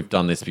 I know we've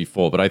done this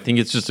before, but I think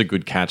it's just a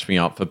good catch me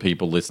up for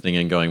people listening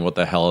and going, what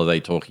the hell are they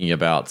talking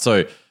about?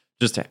 So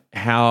just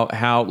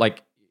how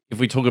like, if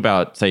we talk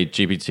about, say,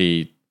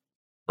 GPT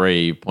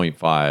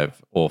 3.5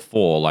 or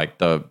 4, like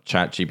the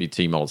chat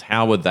GPT models,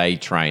 how were they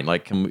trained?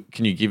 Like, can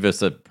you give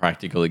us a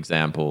practical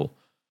example?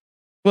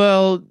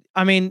 Well,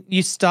 I mean,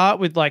 you start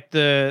with like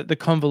the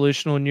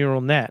convolutional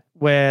neural net,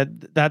 where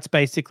that's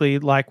basically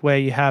like where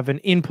you have an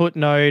input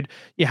node,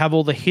 you have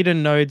all the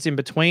hidden nodes in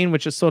between,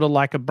 which is sort of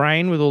like a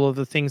brain with all of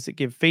the things that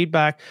give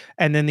feedback,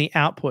 and then the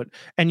output.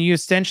 And you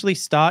essentially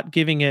start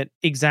giving it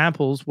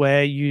examples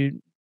where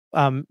you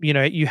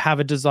you have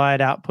a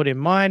desired output in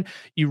mind,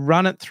 you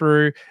run it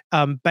through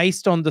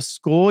based on the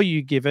score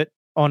you give it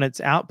on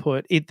its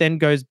output. It then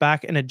goes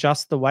back and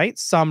adjusts the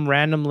weights, some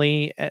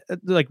randomly,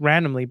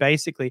 randomly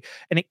basically,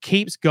 and it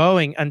keeps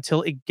going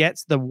until it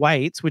gets the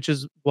weights, which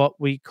is what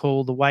we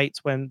call the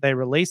weights when they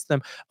release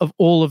them, of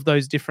all of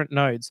those different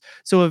nodes.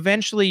 So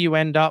eventually you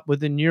end up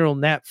with a neural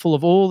net full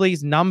of all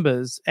these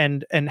numbers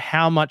and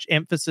how much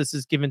emphasis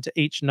is given to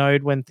each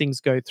node when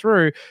things go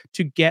through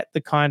to get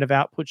the kind of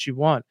outputs you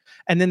want.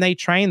 And then they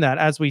train that,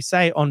 as we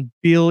say, on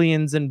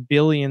billions and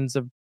billions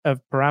of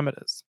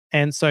parameters.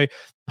 And so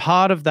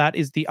part of that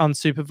is the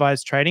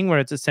unsupervised training, where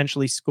it's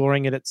essentially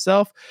scoring it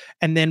itself.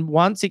 And then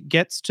once it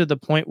gets to the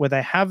point where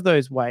they have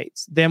those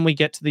weights, then we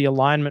get to the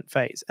alignment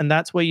phase. And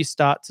that's where you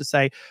start to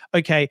say,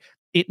 okay,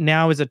 it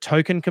now is a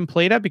token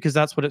completer because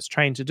that's what it's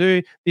trained to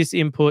do. This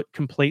input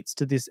completes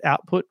to this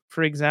output,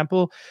 for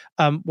example.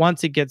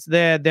 Once it gets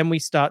there, then we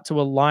start to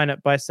align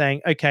it by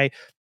saying, okay,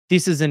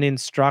 this is an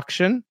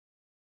instruction,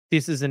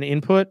 this is an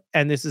input,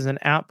 and this is an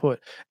output.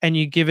 And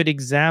you give it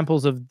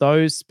examples of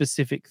those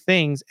specific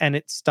things, and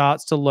it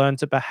starts to learn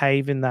to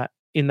behave in that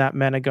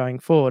manner going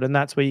forward. And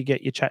that's where you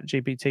get your chat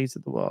GPTs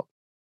of the world.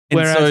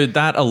 And so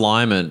that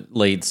alignment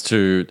leads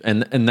to,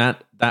 and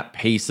that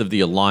piece of the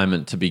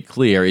alignment, to be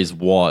clear, is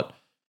what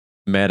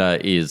Meta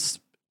is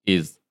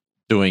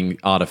doing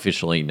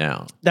artificially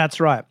now. That's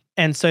right.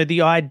 And so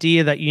the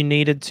idea that you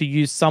needed to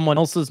use someone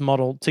else's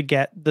model to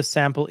get the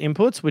sample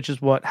inputs, which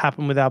is what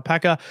happened with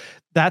Alpaca,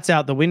 that's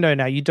out the window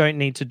now. You don't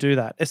need to do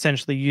that,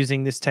 essentially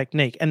using this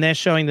technique. And they're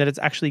showing that it's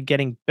actually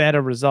getting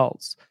better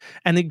results.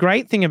 And the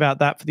great thing about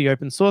that for the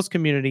open source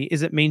community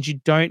is it means you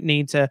don't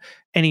need to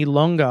any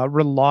longer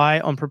rely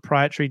on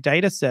proprietary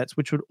data sets,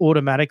 which would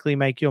automatically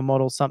make your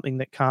model something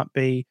that can't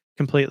be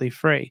completely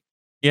free.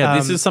 Yeah,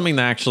 this is something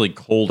they actually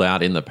called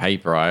out in the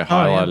paper. I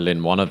highlighted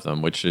in one of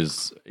them, which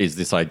is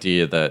this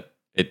idea that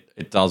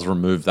it does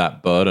remove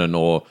that burden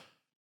or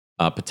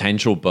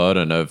potential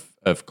burden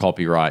of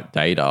copyright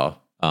data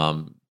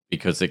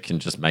because it can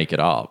just make it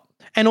up.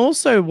 And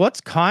also what's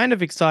kind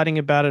of exciting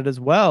about it as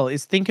well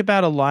is think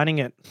about aligning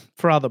it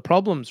for other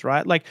problems,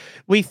 right? Like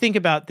we think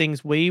about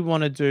things we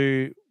want to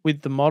do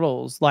with the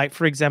models, like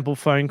for example,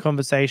 phone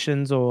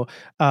conversations or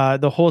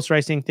the horse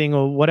racing thing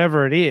or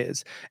whatever it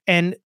is.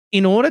 And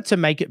in order to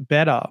make it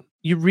better,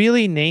 you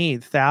really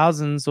need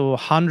thousands or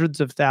hundreds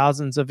of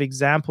thousands of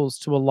examples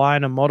to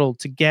align a model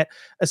to get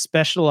a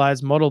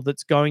specialized model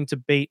that's going to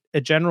beat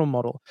a general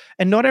model.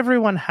 And not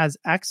everyone has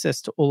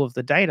access to all of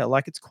the data.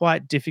 Like it's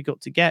quite difficult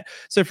to get.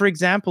 So for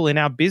example, in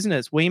our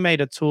business, we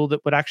made a tool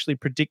that would actually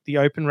predict the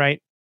open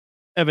rate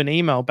of an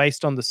email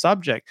based on the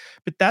subject.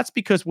 But that's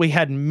because we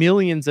had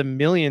millions and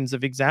millions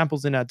of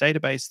examples in our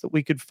database that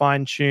we could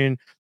fine tune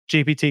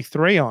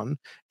GPT-3 on,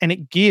 and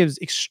it gives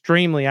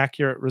extremely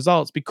accurate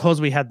results because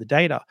we had the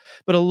data.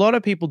 But a lot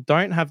of people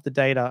don't have the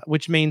data,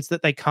 which means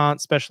that they can't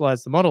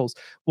specialize the models.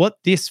 What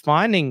this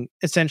finding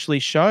essentially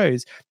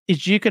shows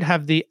is you could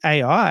have the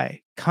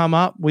AI come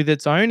up with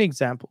its own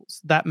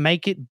examples that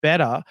make it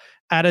better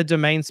at a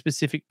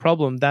domain-specific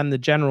problem than the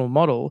general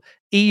model,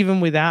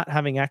 even without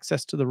having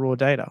access to the raw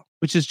data,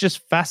 which is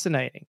just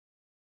fascinating.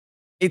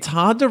 It's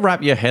hard to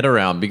wrap your head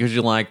around because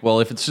you're like,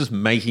 well, if it's just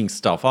making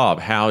stuff up,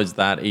 how is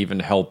that even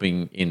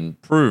helping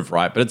improve,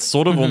 right? But it's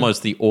sort of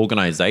almost the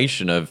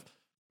organization of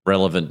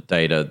relevant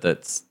data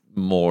that's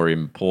more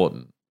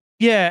important.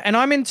 Yeah, and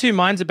I'm in two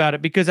minds about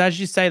it because as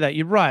you say that,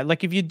 you're right.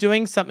 Like if you're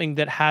doing something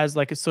that has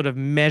like a sort of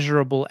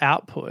measurable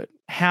output,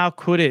 how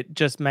could it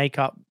just make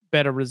up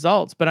better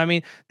results? But I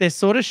mean, they're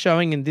sort of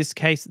showing in this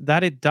case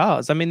that it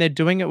does. I mean, they're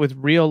doing it with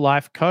real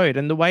life code.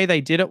 And the way they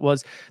did it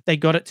was they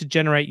got it to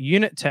generate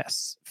unit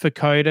tests for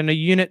code. And a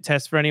unit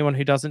test, for anyone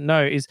who doesn't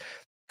know, is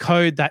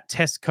code that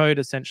tests code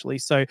essentially.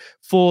 So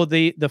for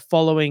the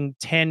following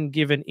 10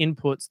 given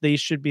inputs,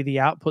 these should be the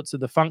outputs of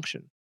the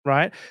function,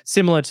 right?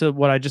 Similar to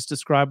what I just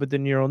described with the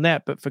neural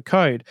net, but for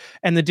code.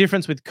 And the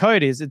difference with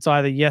code is it's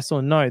either yes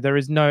or no. There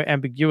is no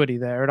ambiguity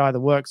there. It either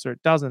works or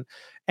it doesn't.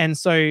 And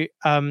so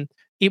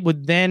it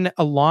would then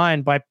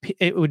align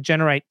it would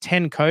generate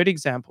 10 code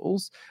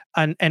examples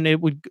and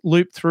it would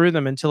loop through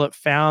them until it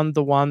found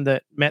the one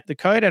that met the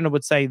code, and it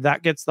would say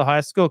that gets the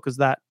highest score because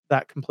that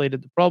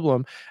completed the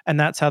problem. And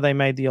that's how they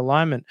made the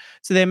alignment.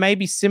 So there may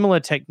be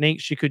similar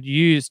techniques you could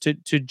use to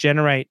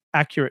generate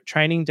accurate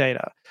training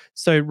data.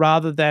 So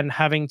rather than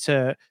having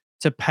to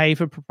pay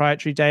for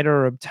proprietary data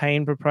or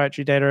obtain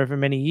proprietary data over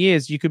many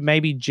years, you could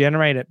maybe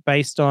generate it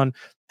based on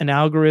an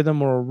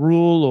algorithm or a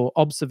rule or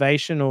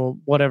observation or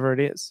whatever it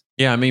is.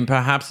 Yeah, I mean,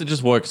 perhaps it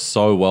just works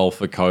so well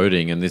for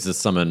coding, and this is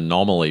some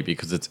anomaly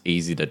because it's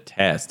easy to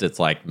test. It's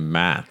like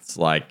maths.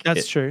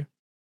 That's true.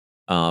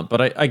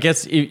 But I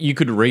guess you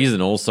could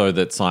reason also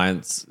that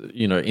science,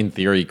 in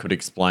theory, could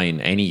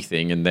explain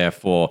anything, and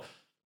therefore,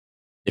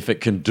 if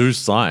it can do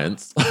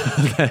science,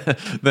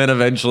 then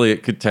eventually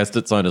it could test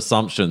its own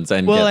assumptions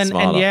and get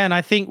smarter. And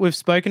I think we've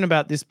spoken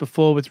about this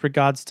before with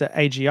regards to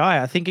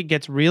AGI. I think it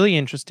gets really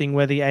interesting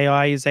where the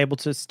AI is able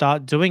to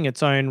start doing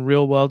its own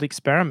real-world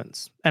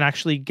experiments and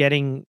actually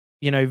getting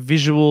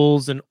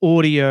visuals and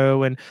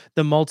audio and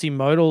the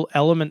multimodal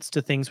elements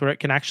to things where it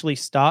can actually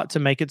start to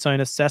make its own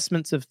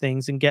assessments of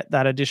things and get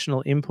that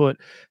additional input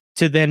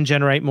to then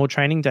generate more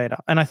training data.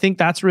 And I think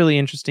that's really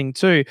interesting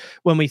too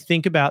when we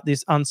think about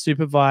this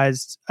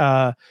unsupervised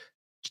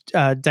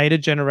data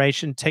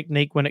generation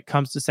technique when it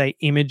comes to, say,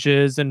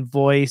 images and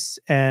voice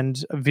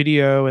and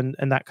video and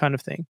that kind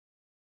of thing.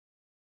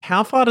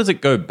 How far does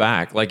it go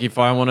back? Like, if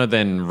I want to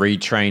then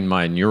retrain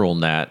my neural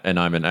net and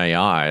I'm an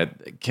AI,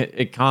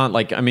 it can't,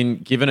 like, I mean,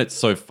 given it's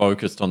so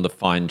focused on the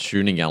fine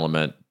tuning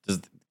element,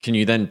 can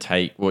you then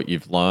take what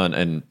you've learned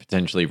and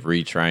potentially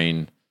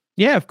retrain?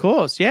 Yeah, of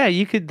course. Yeah,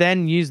 you could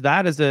then use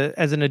that as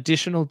an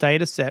additional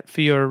data set for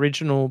your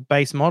original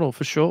base model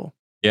for sure.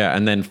 Yeah,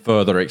 and then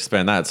further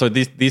expand that. So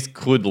this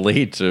could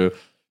lead to,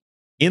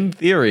 in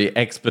theory,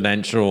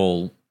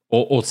 exponential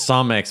or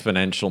some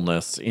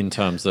exponentialness in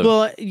terms of...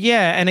 Well,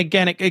 yeah, and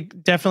again,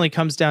 it definitely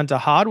comes down to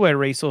hardware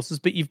resources,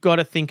 but you've got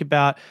to think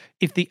about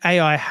if the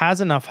AI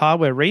has enough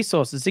hardware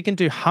resources, it can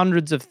do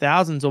hundreds of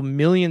thousands or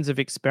millions of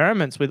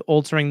experiments with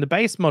altering the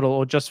base model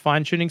or just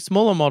fine-tuning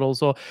smaller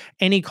models or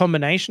any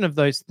combination of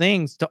those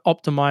things to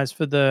optimize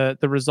for the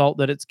result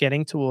that it's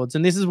getting towards.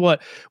 And this is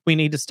what we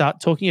need to start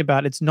talking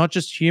about. It's not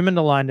just human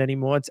aligned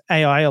anymore, it's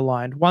AI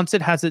aligned. Once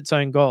it has its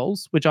own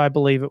goals, which I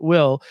believe it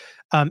will,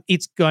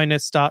 it's going to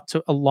start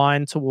to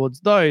align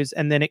towards those,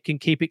 and then it can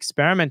keep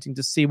experimenting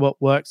to see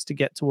what works to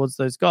get towards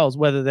those goals,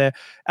 whether they're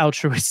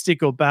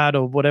altruistic or bad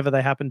or whatever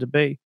they happen to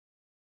be.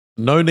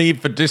 No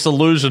need for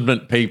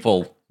disillusionment,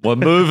 people. We're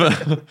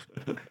moving.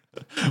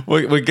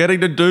 we're getting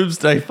to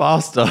doomsday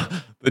faster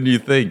than you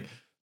think.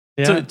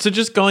 Yeah. So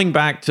just going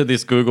back to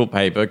this Google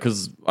paper,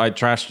 because I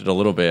trashed it a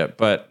little bit,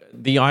 but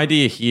the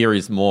idea here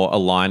is more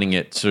aligning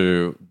it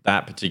to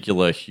that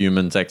particular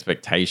human's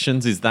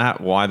expectations. Is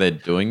that why they're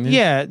doing this?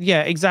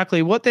 Yeah,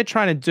 exactly. What they're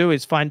trying to do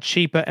is find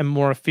cheaper and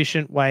more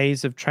efficient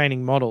ways of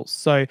training models.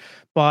 So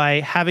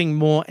by having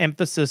more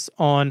emphasis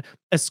on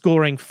a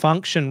scoring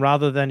function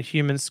rather than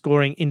humans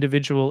scoring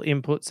individual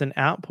inputs and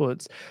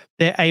outputs,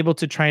 they're able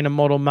to train a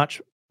model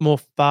much more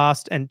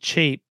fast and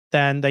cheap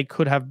than they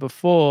could have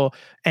before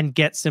and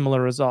get similar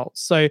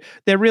results. So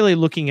they're really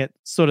looking at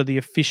sort of the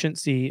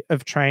efficiency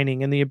of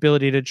training and the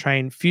ability to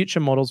train future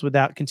models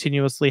without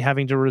continuously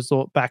having to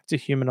resort back to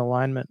human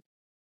alignment.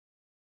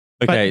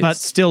 Okay. But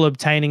still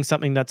obtaining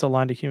something that's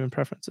aligned to human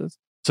preferences.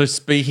 So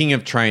speaking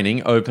of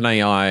training,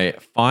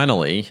 OpenAI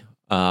finally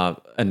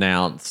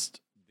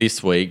announced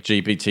this week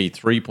GPT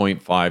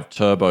 3.5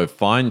 turbo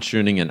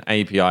fine-tuning and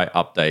API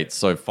updates.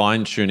 So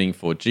fine-tuning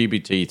for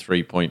GPT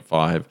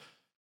 3.5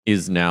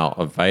 is now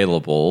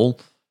available.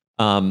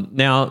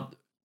 Now,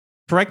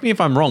 correct me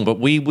if I'm wrong, but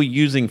we were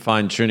using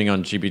fine-tuning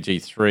on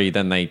GPT-3,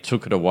 then they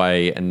took it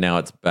away, and now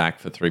it's back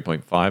for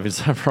 3.5. Is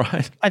that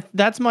right?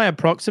 That's my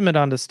approximate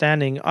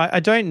understanding. I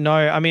don't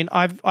know. I mean,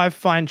 I've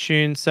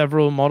fine-tuned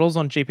several models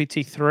on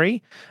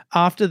GPT-3.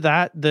 After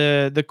that,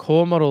 the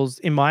core models,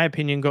 in my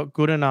opinion, got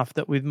good enough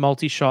that with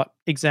multi-shot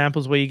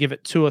examples where you give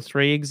it 2 or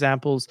 3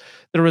 examples,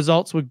 the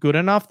results were good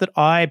enough that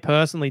I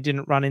personally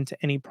didn't run into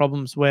any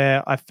problems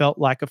where I felt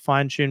like a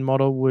fine-tuned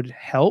model would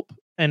help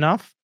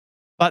enough.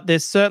 But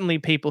there's certainly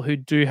people who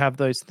do have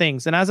those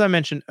things. And as I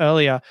mentioned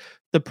earlier,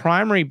 the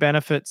primary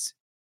benefits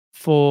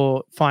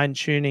for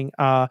fine-tuning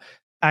are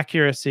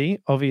accuracy,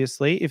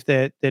 obviously, if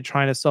they're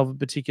trying to solve a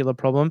particular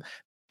problem,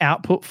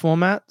 output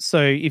format.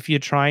 So if you're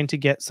trying to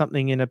get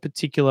something in a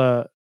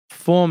particular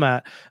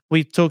format,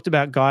 we've talked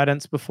about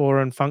guidance before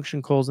and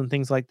function calls and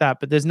things like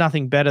that, but there's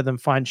nothing better than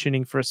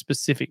fine-tuning for a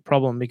specific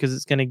problem because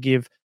it's going to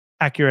give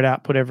accurate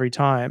output every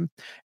time.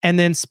 And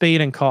then speed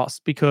and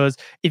cost, because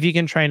if you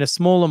can train a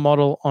smaller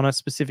model on a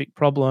specific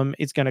problem,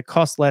 it's going to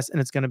cost less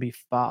and it's going to be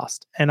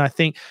fast. And I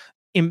think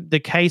in the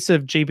case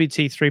of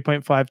GPT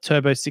 3.5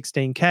 Turbo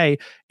 16K,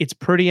 it's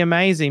pretty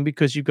amazing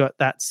because you've got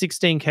that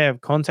 16K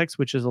of context,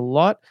 which is a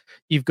lot.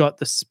 You've got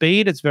the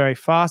speed, it's very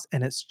fast,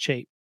 and it's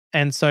cheap.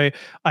 And so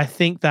I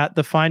think that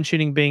the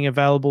fine-tuning being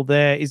available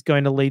there is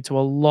going to lead to a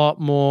lot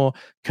more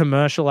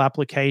commercial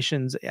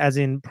applications, as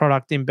in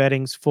product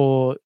embeddings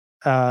for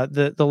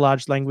the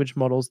large language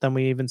models than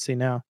we even see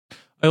now.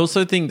 I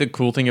also think the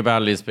cool thing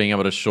about it is being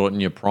able to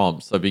shorten your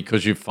prompts. So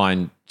because you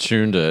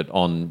fine-tuned it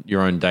on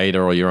your own data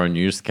or your own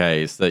use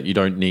case, that you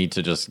don't need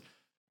to just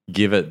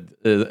give it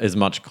as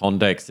much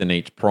context in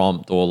each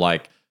prompt or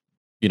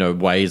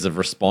ways of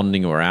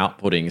responding or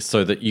outputting,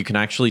 so that you can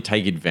actually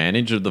take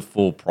advantage of the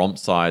full prompt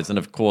size. And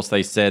of course,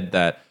 they said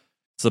that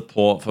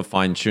support for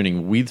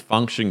fine-tuning with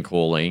function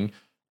calling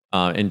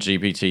in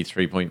GPT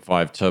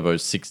 3.5 Turbo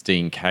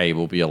 16K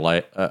will be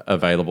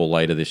available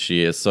later this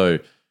year. So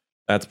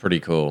that's pretty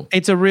cool.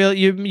 It's a real,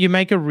 you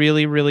make a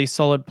really, really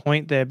solid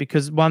point there,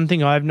 because one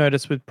thing I've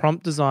noticed with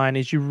prompt design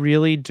is you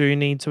really do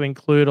need to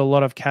include a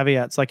lot of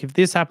caveats. Like, if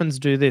this happens,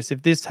 do this.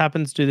 If this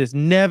happens, do this.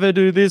 Never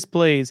do this,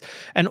 please.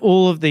 And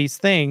all of these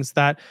things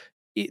that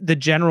the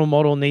general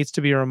model needs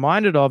to be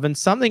reminded of. And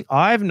something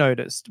I've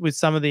noticed with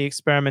some of the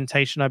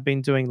experimentation I've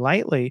been doing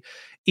lately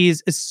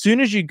is as soon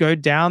as you go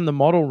down the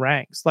model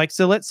ranks, like,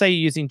 so let's say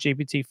you're using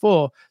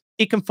GPT-4,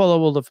 it can follow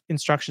all the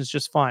instructions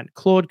just fine.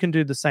 Claude can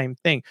do the same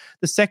thing.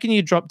 The second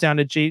you drop down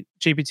to GPT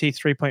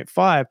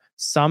 3.5,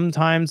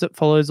 sometimes it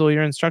follows all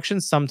your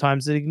instructions,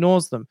 sometimes it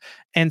ignores them.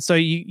 And so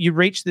you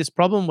reach this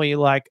problem where you're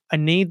like, I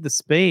need the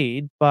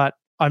speed, but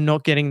I'm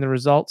not getting the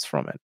results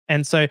from it.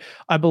 And so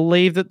I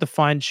believe that the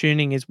fine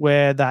tuning is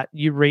where that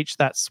you reach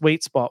that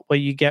sweet spot where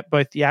you get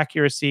both the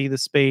accuracy, the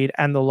speed,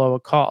 and the lower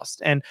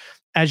cost. And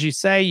as you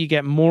say, you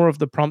get more of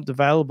the prompt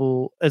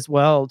available as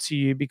well to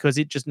you because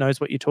it just knows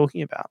what you're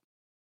talking about.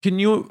 Can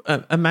you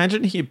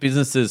imagine here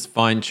businesses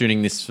fine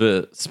tuning this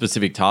for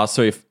specific tasks?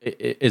 So, if,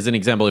 as an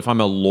example, if I'm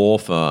a law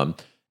firm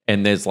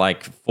and there's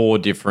like 4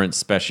 different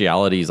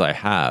specialities I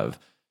have,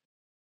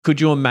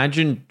 could you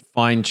imagine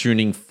fine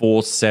tuning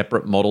 4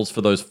 separate models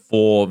for those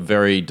 4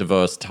 very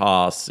diverse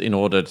tasks in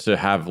order to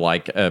have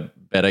like a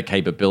better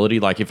capability?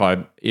 Like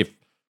if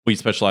we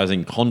specialize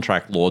in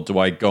contract law, do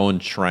I go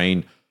and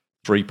train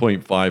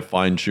 3.5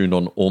 fine tuned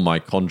on all my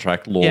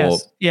contract law?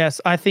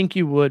 Yes, I think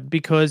you would,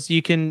 because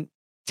you can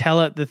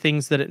tell it the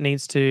things that it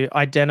needs to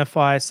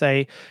identify,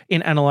 say,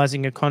 in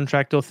analyzing a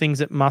contract, or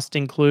things it must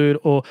include,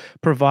 or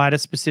provide a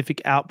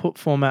specific output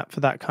format for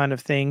that kind of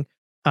thing.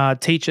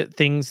 Teach it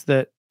things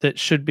that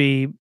should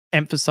be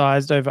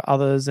emphasized over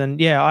others. And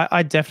yeah,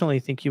 I definitely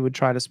think you would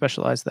try to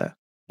specialize there.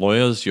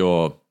 Lawyers,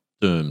 you're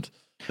doomed.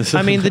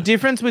 I mean, the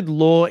difference with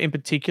law in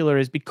particular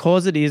is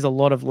because it is a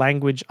lot of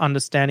language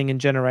understanding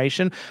and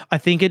generation, I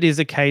think it is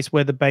a case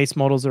where the base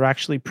models are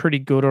actually pretty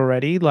good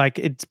already. Like,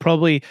 it's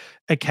probably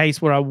a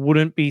case where I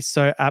wouldn't be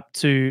so apt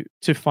to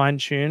fine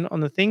tune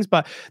on the things,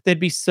 but there'd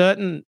be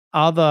certain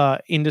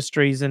other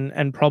industries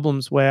and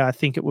problems where I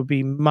think it would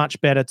be much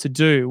better to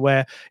do,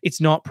 where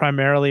it's not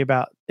primarily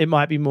about, it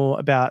might be more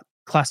about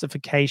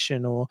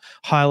classification or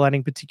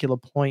highlighting particular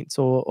points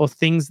or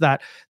things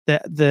that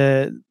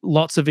the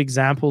lots of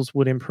examples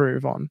would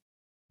improve on.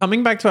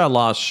 Coming back to our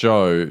last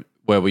show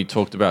where we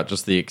talked about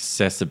just the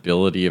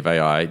accessibility of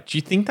AI, do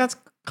you think that's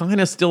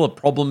kind of still a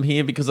problem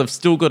here? Because I've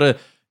still got to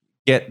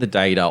get the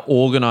data,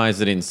 organize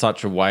it in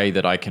such a way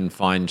that I can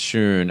fine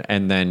tune,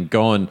 and then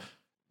go and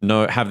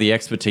have the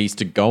expertise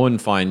to go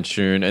and fine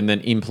tune and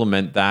then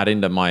implement that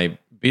into my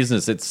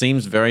business. It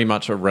seems very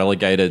much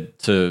relegated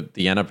to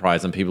the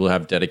enterprise and people who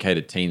have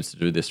dedicated teams to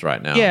do this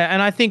right now. Yeah,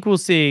 and I think we'll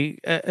see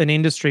an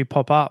industry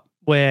pop up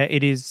where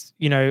it is,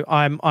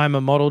 I'm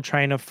a model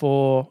trainer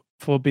for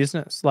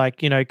business.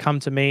 Like, come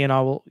to me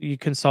and you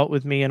consult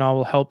with me and I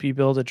will help you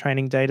build a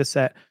training data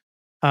set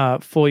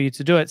for you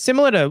to do it.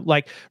 Similar to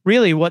like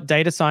really what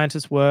data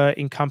scientists were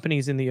in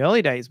companies in the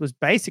early days was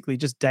basically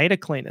just data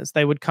cleaners.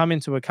 They would come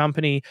into a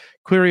company,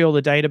 query all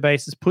the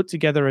databases, put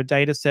together a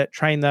data set,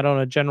 train that on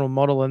a general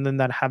model, and then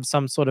they'd have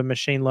some sort of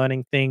machine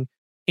learning thing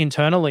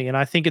internally. And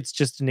I think it's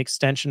just an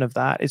extension of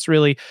that. It's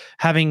really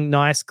having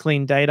nice,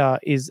 clean data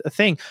is a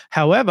thing.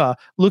 However,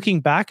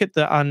 looking back at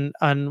the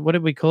what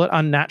did we call it?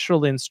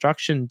 Unnatural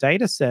instruction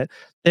data set,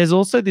 there's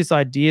also this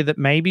idea that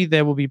maybe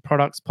there will be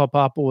products pop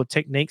up or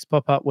techniques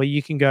pop up where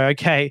you can go,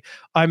 okay,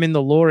 I'm in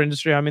the law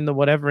industry, I'm in the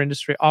whatever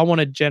industry, I want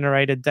to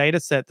generate a data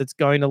set that's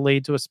going to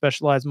lead to a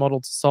specialized model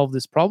to solve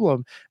this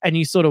problem. And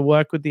you sort of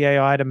work with the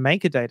AI to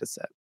make a data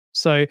set.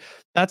 So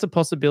that's a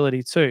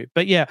possibility too.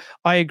 But yeah,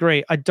 I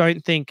agree. I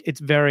don't think it's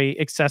very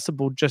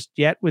accessible just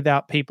yet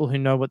without people who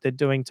know what they're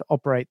doing to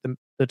operate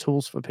the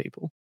tools for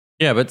people.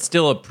 Yeah, but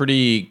still a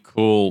pretty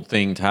cool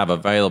thing to have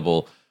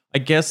available. I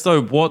guess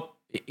though, what,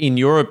 in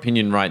your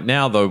opinion right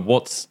now though,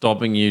 what's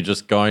stopping you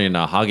just going in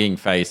a Hugging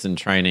Face and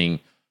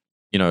training,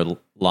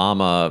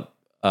 Llama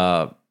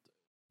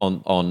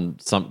on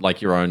some,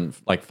 like your own,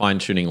 like fine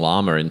tuning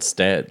Llama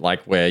instead,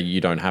 like where you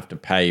don't have to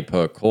pay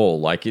per call?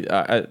 Like,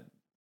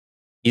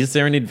 is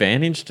there an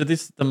advantage to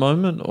this at the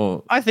moment?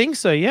 Or I think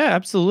so, yeah,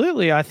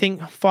 absolutely. I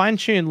think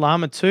fine-tuned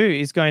Llama 2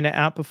 is going to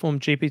outperform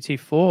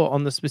GPT-4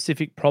 on the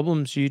specific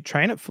problems you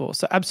train it for.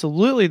 So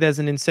absolutely there's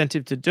an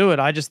incentive to do it.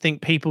 I just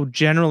think people,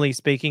 generally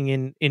speaking,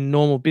 in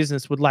normal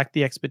business would lack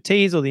the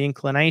expertise or the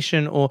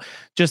inclination or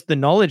just the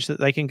knowledge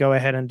that they can go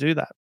ahead and do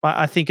that.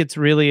 I think it's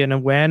really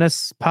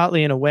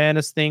partly an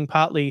awareness thing,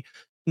 partly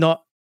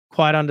not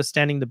quite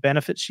understanding the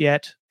benefits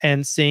yet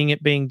and seeing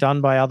it being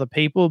done by other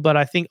people. But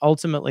I think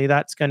ultimately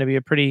that's going to be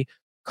a pretty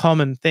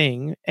common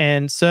thing,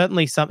 and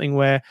certainly something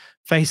where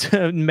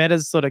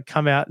Meta's sort of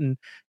come out and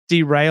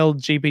derailed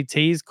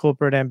GPT's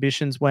corporate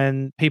ambitions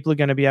when people are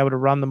going to be able to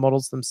run the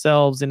models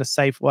themselves in a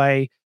safe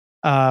way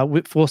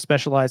for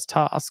specialized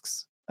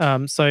tasks.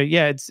 So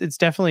yeah, it's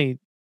definitely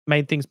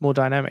made things more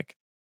dynamic.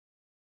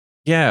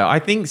 yeah, I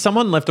think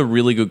someone left a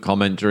really good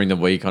comment during the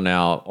week on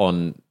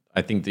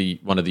I think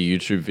one of the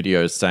YouTube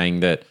videos saying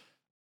that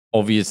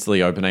obviously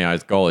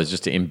OpenAI's goal is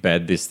just to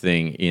embed this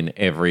thing in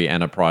every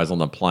enterprise on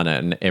the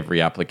planet and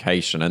every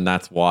application. And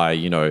that's why,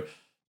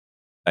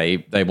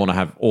 they want to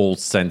have all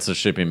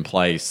censorship in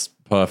place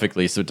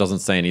perfectly so it doesn't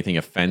say anything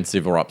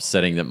offensive or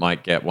upsetting that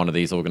might get one of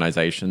these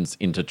organizations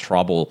into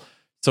trouble.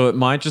 So it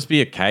might just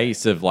be a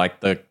case of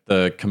like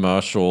the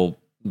commercial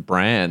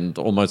brand,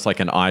 almost like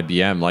an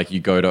IBM, like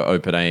you go to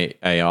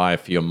OpenAI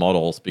for your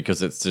models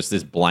because it's just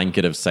this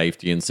blanket of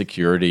safety and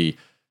security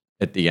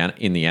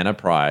in the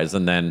enterprise,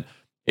 and then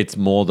It's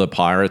more the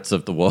pirates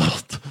of the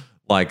world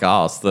like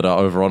us that are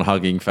over on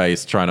Hugging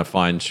Face trying to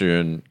fine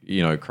tune,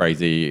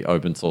 crazy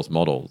open source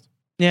models.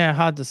 Yeah,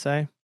 hard to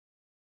say.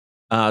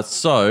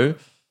 So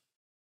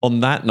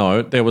on that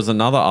note, there was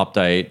another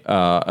update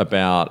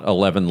about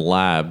 11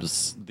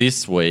 Labs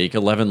this week.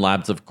 11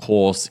 Labs, of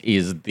course,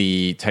 is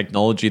the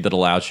technology that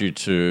allows you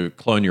to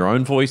clone your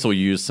own voice or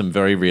use some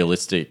very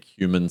realistic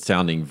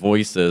human-sounding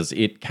voices.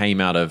 It came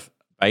out of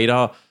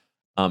beta,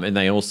 and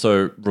they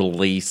also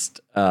released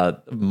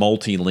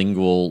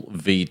multilingual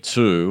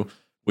V2,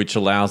 which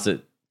allows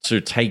it to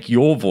take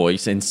your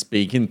voice and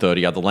speak in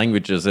 30 other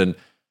languages. And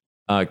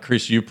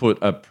Chris, you put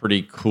a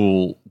pretty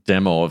cool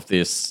demo of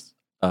this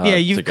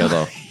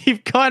together.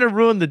 You've kind of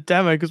ruined the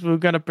demo because we were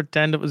going to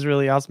pretend it was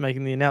really us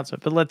making the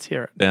announcement, but let's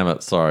hear it. Damn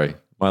it, sorry.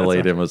 My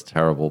lead-in was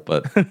terrible,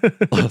 but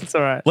that's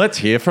all right. Let's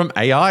hear from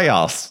AI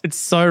us. It's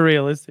so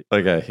realistic.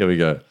 Okay, here we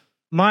go.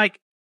 Mike,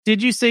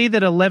 did you see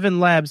that 11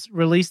 Labs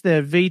released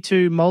their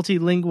V2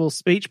 multilingual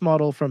speech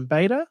model from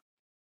beta?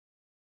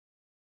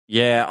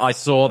 Yeah, I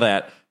saw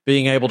that.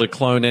 Being able to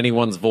clone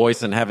anyone's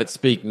voice and have it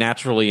speak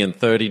naturally in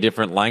 30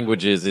 different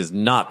languages is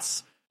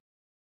nuts.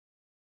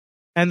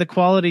 And the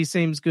quality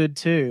seems good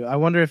too. I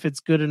wonder if it's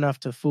good enough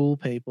to fool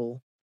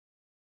people.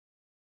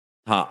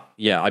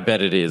 Yeah, I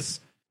bet it is.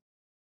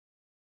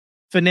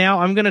 For now,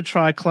 I'm going to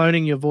try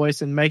cloning your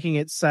voice and making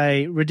it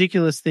say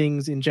ridiculous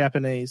things in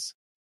Japanese.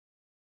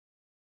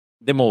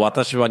 でも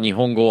私は日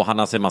本語を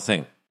話せませ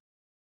ん。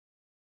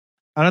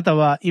あなた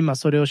は今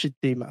それを知っ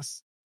ていま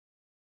す。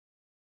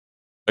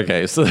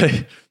 Okay, so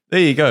there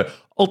you go.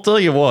 I'll tell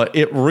you what,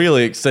 it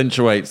really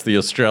accentuates the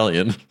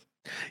Australian.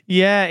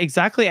 Yeah,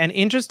 exactly. And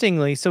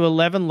interestingly, so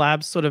 11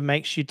 Labs sort of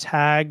makes you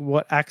tag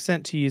what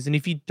accent to use. And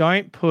if you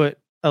don't put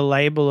a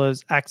label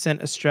as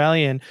accent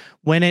Australian,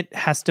 when it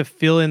has to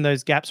fill in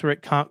those gaps where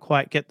it can't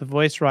quite get the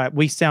voice right,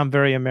 we sound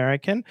very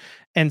American.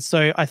 And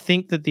so I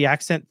think that the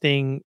accent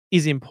thing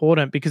is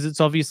important because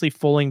it's obviously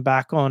falling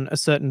back on a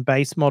certain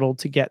base model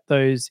to get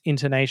those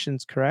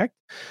intonations correct.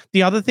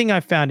 The other thing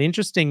I found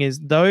interesting is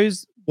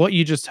what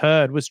you just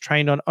heard was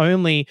trained on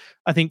only,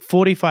 I think,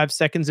 45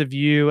 seconds of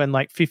you and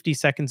like 50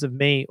 seconds of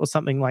me or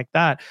something like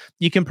that.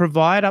 You can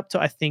provide up to,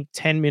 I think,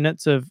 10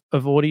 minutes of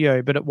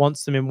audio, but it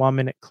wants them in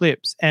 1-minute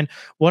clips. And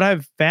what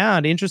I've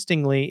found,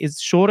 interestingly, is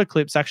shorter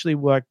clips actually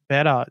work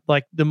better.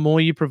 Like the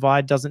more you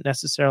provide doesn't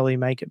necessarily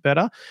make it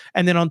better.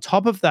 And then on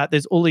top of that,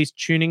 there's all these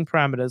tuning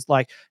parameters,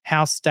 like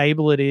how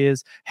stable it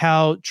is,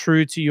 how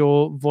true to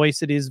your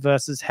voice it is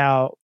versus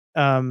how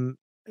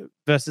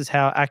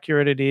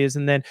accurate it is.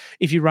 And then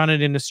if you run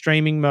it in a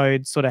streaming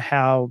mode, sort of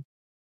how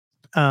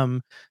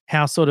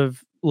sort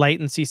of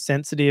latency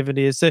sensitive it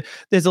is. So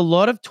there's a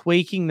lot of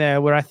tweaking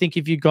there where I think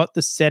if you got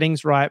the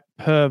settings right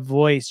per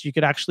voice, you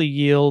could actually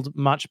yield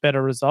much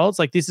better results.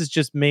 Like this is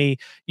just me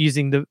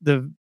using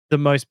the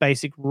most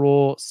basic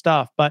raw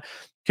stuff. But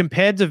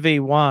compared to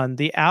V1,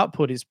 the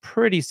output is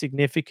pretty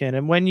significant.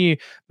 And when you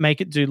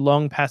make it do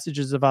long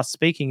passages of us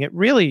speaking, it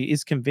really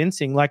is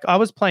convincing. Like I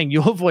was playing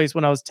your voice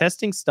when I was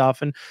testing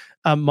stuff and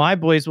my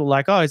boys were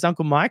like, oh, is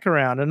Uncle Mike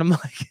around? And I'm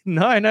like,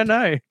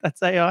 no,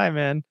 that's AI,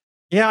 man.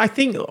 Yeah, I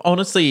think,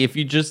 honestly, if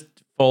you just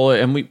follow,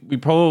 and we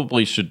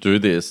probably should do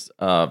this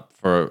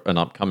for an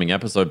upcoming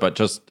episode, but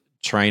just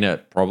train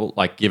it,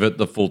 give it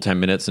the full 10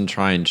 minutes and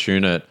try and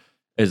tune it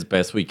as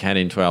best we can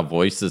into our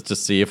voices to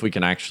see if we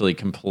can actually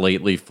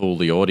completely fool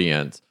the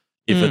audience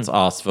if it's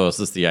us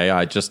versus the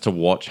AI, just to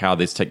watch how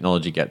this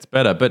technology gets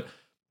better. But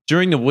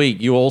during the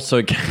week, you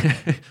also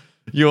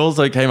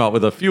came up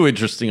with a few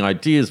interesting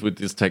ideas with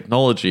this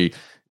technology.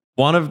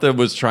 One of them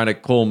was trying to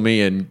call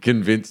me and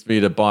convince me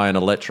to buy an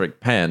electric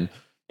pen.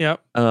 Yep.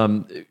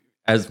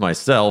 As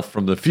myself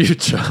from the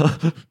future.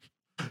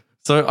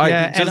 So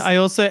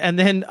and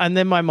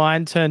then my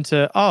mind turned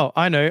to, oh,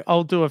 I know,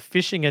 I'll do a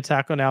phishing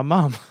attack on our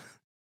mum.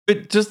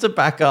 But just to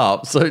back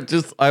up,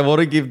 I want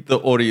to give the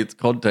audience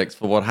context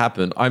for what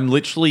happened. I'm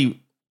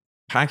literally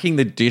packing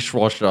the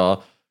dishwasher,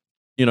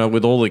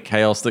 with all the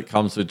chaos that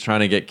comes with trying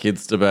to get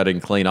kids to bed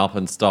and clean up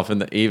and stuff in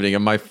the evening,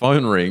 and my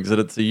phone rings and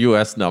it's a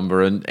US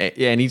number. And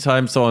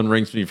anytime someone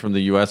rings me from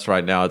the US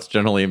right now, it's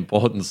generally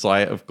important. So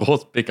I, of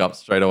course, pick up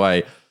straight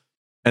away.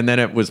 And then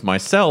it was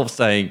myself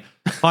saying,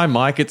 "Hi,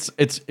 Mike,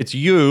 it's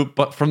you,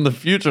 but from the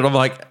future." And I'm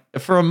like,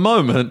 for a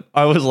moment,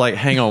 I was like,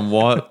 "Hang on,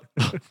 what?"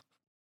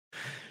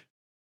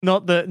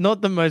 Not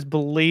the most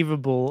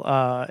believable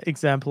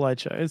example I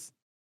chose.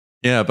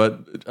 Yeah,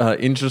 but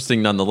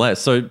interesting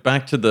nonetheless. So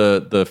back to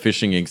the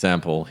phishing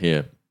example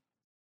here.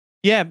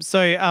 Yeah,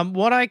 so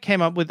what I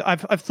came up with,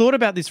 I've thought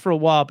about this for a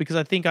while because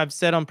I think I've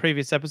said on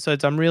previous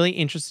episodes, I'm really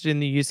interested in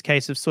the use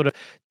case of sort of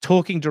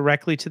talking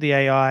directly to the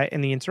AI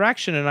and the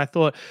interaction. And I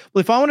thought, well,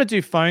 if I want to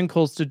do phone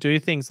calls to do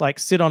things like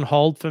sit on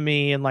hold for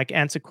me and like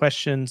answer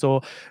questions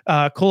or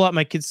call up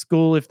my kids'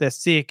 school if they're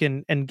sick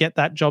and get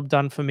that job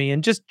done for me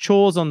and just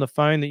chores on the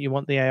phone that you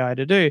want the AI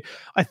to do,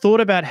 I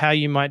thought about how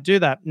you might do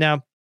that.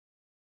 Now,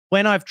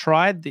 when I've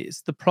tried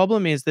this, the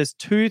problem is there's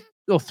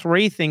or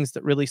three things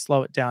that really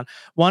slow it down.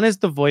 One is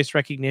the voice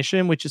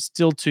recognition, which is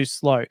still too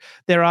slow.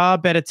 There are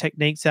better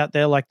techniques out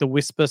there like the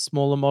Whisper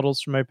smaller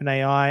models from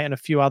OpenAI and a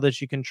few others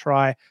you can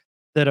try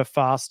that are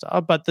faster,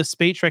 but the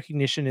speech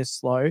recognition is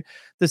slow.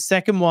 The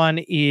second one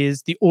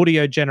is the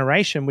audio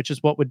generation, which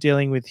is what we're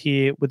dealing with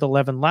here with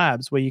 11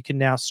 Labs, where you can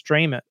now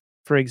stream it,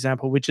 for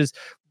example, which is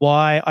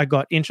why I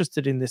got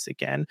interested in this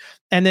again.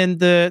 And then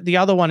the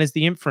other one is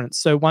the inference.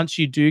 So once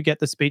you do get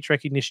the speech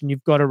recognition,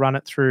 you've got to run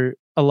it through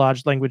a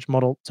large language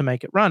model to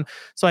make it run.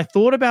 So I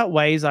thought about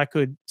ways I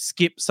could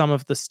skip some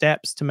of the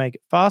steps to make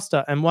it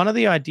faster. And one of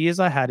the ideas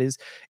I had is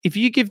if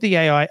you give the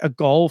AI a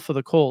goal for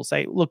the call,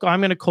 say, look, I'm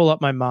going to call up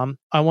my mum.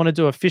 I want to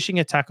do a phishing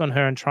attack on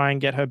her and try and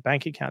get her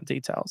bank account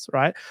details,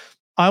 right?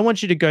 I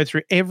want you to go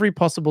through every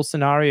possible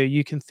scenario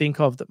you can think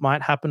of that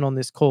might happen on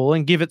this call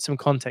and give it some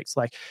context.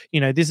 Like,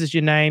 this is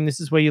your name, this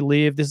is where you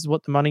live, this is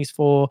what the money's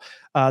for,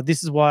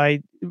 this is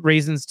why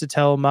reasons to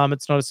tell mum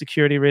it's not a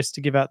security risk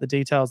to give out the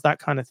details, that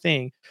kind of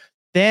thing.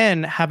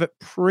 Then have it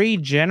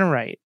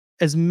pre-generate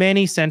as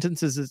many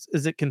sentences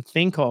as it can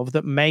think of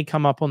that may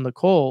come up on the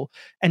call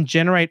and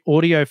generate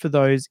audio for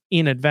those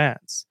in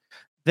advance.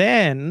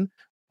 Then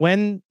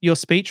when your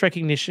speech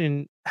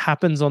recognition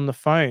happens on the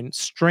phone,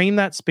 stream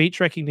that speech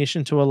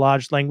recognition to a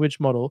large language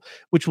model,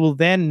 which will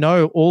then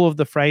know all of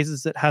the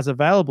phrases it has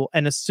available.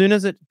 And as soon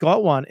as it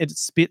got one, it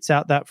spits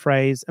out that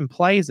phrase and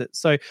plays it.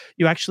 So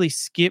you actually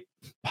skip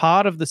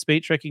part of the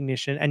speech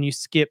recognition and you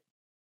skip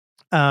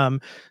all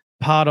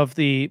of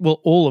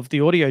the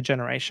audio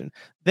generation.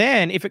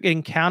 Then if it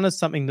encounters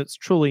something that's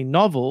truly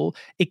novel,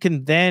 it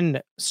can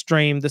then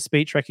stream the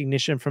speech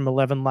recognition from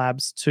 11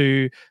 Labs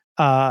to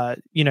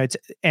to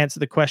answer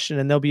the question,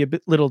 and there'll be a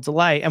little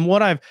delay. And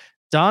what I've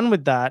done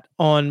with that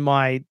on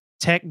my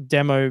tech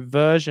demo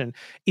version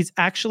is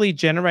actually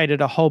generated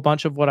a whole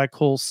bunch of what I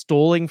call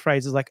stalling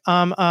phrases like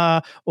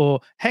or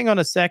hang on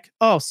a sec.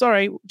 Oh,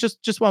 sorry,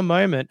 just one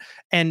moment.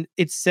 And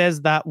it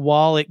says that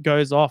while it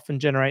goes off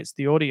and generates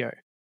the audio.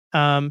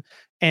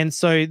 And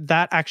so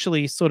that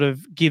actually sort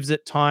of gives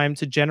it time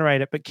to generate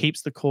it, but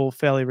keeps the call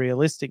fairly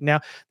realistic. Now,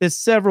 there's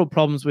several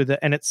problems with it,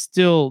 and it's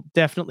still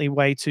definitely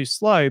way too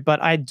slow,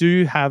 but I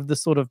do have the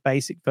sort of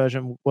basic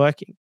version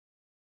working.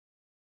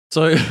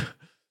 So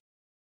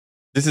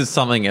this is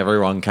something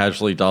everyone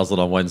casually does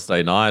on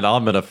Wednesday night.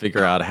 I'm going to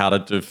figure out how to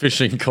do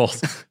phishing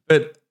calls.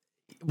 But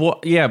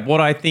what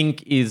I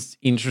think is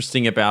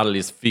interesting about it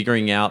is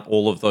figuring out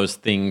all of those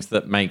things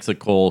that makes a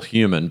call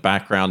human,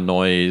 background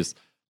noise,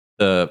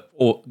 the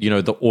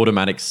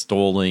automatic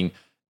stalling,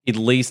 at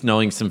least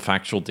knowing some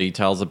factual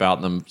details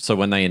about them. So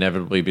when they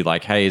inevitably be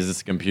like, hey, is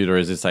this a computer?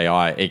 Is this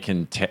AI? It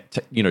can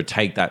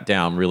take that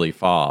down really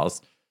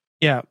fast.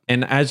 Yeah.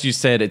 And as you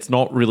said, it's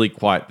not really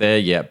quite there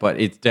yet, but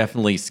it's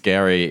definitely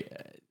scary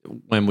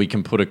when we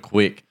can put a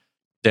quick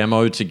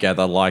demo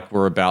together like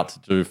we're about to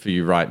do for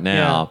you right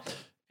now. Yeah.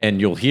 And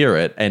you'll hear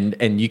it,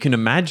 and you can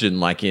imagine,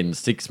 like in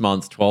 6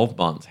 months, 12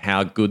 months,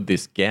 how good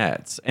this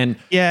gets. And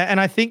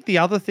I think the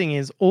other thing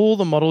is all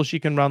the models you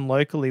can run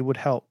locally would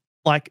help.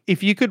 Like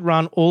if you could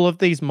run all of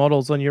these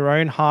models on your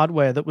own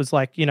hardware that was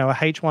like, a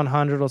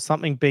H100 or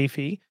something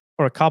beefy,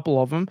 or a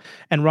couple of them,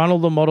 and run all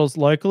the models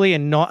locally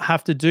and not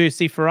have to do.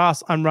 See, for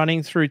us, I'm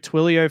running through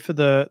Twilio for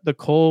the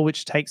call,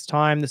 which takes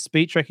time. The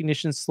speech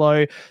recognition's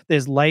slow.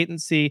 There's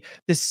latency.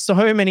 There's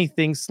so many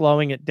things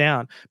slowing it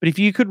down. But if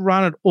you could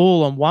run it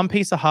all on one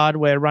piece of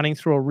hardware running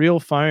through a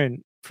real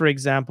phone, for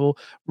example,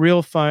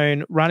 real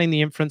phone, running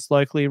the inference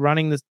locally,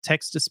 running the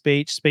text to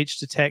speech, speech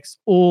to text,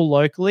 all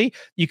locally,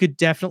 you could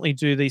definitely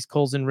do these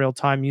calls in real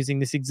time using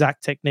this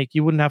exact technique.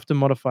 You wouldn't have to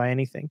modify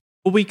anything.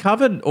 Well, we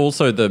covered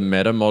also the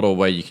meta model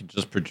where you can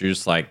just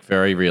produce like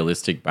very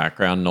realistic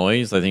background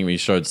noise. I think we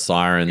showed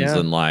sirens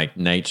and like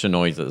nature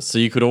noises. So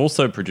you could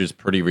also produce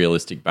pretty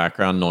realistic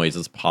background noise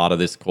as part of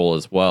this call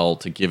as well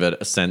to give it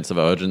a sense of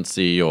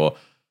urgency or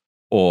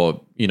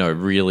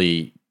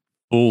really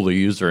fool the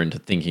user into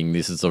thinking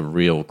this is a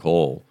real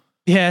call.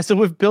 Yeah, so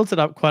we've built it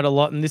up quite a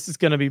lot, and this is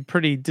going to be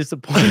pretty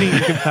disappointing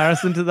in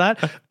comparison to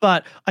that.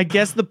 But I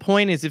guess the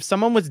point is if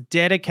someone was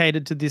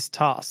dedicated to this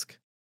task,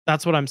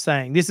 that's what I'm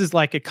saying. This is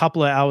like a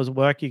couple of hours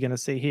work you're going to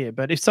see here.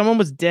 But if someone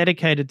was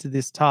dedicated to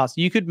this task,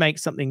 you could make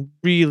something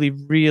really,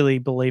 really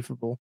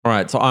believable. All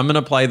right. So I'm going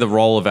to play the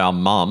role of our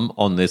mum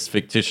on this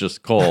fictitious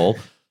call,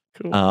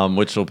 cool.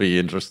 Which will be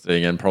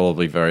interesting and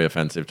probably very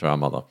offensive to our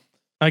mother.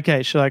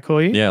 Okay. Should I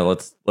call you? Yeah,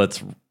 let's.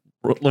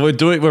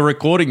 We're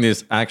recording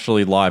this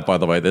actually live, by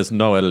the way. There's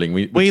no editing.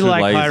 We're too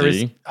like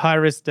lazy. high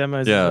risk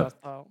demos. Yeah.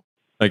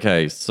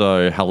 Okay.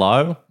 So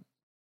hello.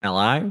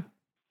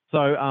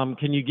 So,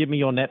 can you give me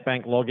your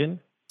NetBank login?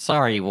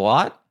 Sorry,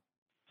 what?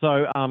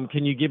 So,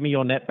 can you give me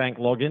your NetBank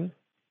login?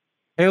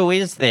 Who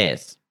is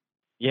this?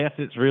 Yes,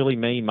 it's really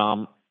me,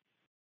 Mum.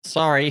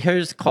 Sorry,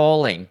 who's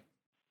calling?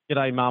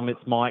 G'day, Mum,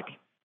 it's Mike.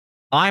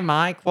 Hi,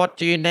 Mike. What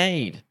do you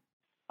need?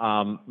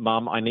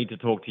 Mum, I need to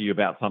talk to you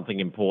about something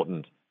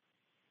important.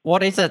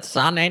 What is it,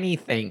 son?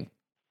 Anything.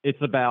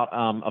 It's about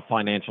a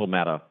financial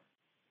matter.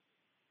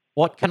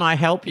 What can I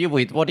help you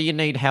with? What do you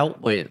need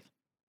help with?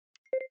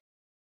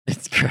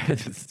 It's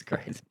crazy. It's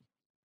crazy.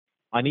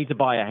 I need to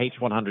buy a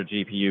H100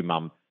 GPU,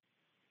 Mum.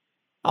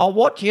 Oh,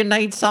 what do you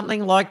need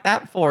something like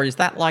that for? Is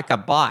that like a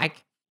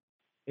bike?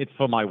 It's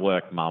for my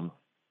work, Mum.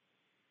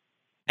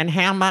 And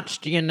how much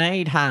do you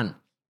need, hun?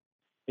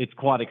 It's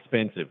quite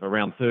expensive,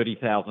 around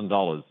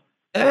 $30,000.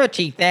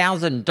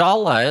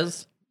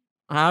 $30,000?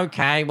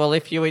 Okay, well,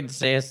 if you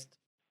insist.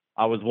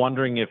 I was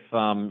wondering if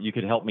you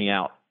could help me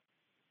out.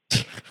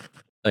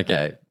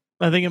 Okay.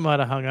 I think it might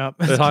have hung up.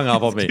 It hung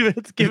up on me.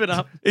 It's given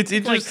up. It's Like,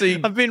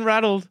 interesting. I've been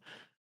rattled.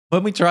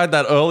 When we tried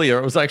that earlier,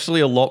 it was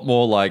actually a lot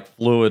more like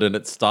fluid and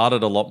it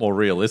started a lot more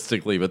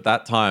realistically. But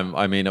that time,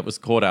 I mean, it was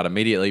caught out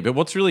immediately. But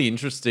what's really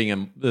interesting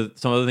and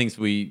some of the things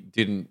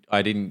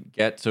I didn't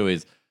get to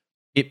is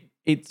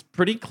it's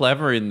pretty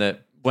clever in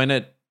that when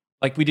it,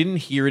 like we didn't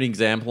hear an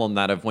example on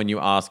that of when you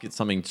ask it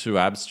something too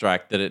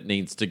abstract that it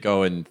needs to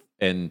go and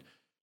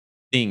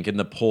think and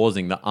the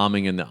pausing, the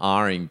umming and the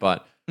ahhing.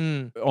 But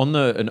on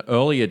an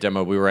earlier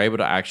demo, we were able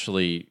to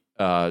actually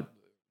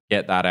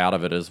get that out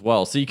of it as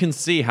well. So you can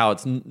see how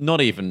it's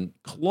not even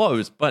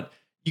close, but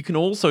you can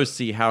also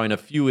see how in a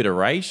few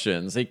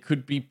iterations it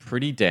could be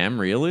pretty damn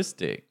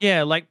realistic.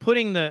 Yeah, like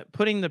putting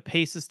the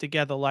pieces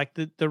together, like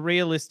the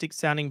realistic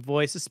sounding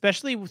voice,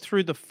 especially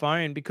through the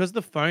phone, because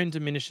the phone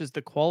diminishes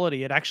the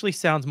quality. It actually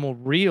sounds more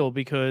real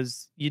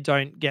because you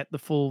don't get the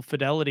full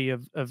fidelity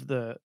of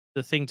the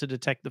thing to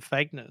detect the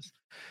fakeness.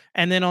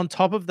 And then on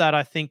top of that,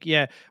 I think,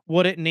 yeah,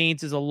 what it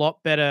needs is a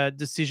lot better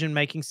decision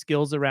making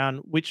skills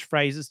around which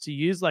phrases to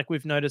use. Like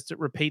we've noticed it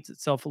repeats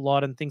itself a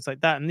lot and things like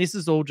that. And this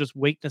is all just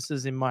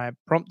weaknesses in my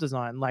prompt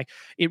design. Like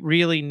it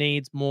really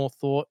needs more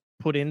thought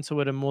put into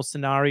it and more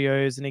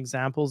scenarios and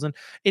examples. And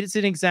it's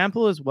an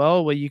example as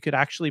well where you could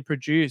actually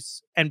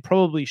produce and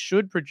probably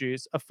should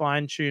produce a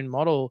fine-tuned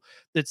model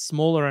that's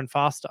smaller and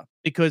faster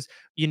because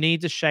you need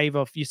to shave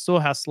off. You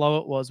saw how slow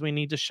it was. We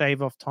need to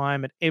shave off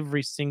time at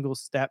every single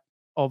step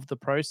of the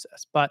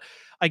process. But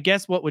I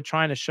guess what we're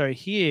trying to show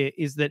here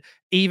is that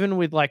even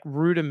with like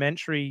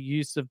rudimentary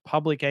use of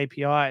public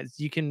APIs,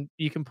 you can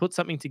put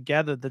something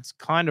together that's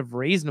kind of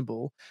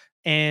reasonable.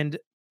 And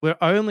we're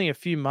only a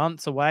few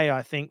months away,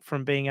 I think,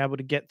 from being able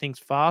to get things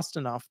fast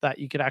enough that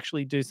you could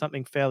actually do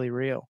something fairly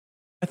real.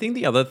 I think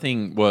the other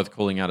thing worth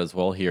calling out as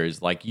well here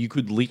is like you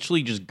could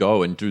literally just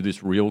go and do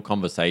this real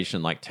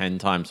conversation like 10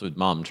 times with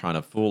mum trying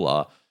to fool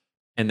her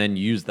and then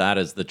use that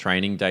as the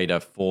training data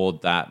for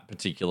that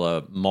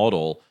particular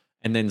model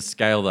and then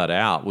scale that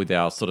out with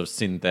our sort of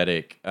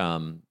synthetic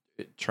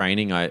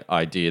training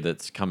idea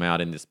that's come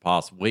out in this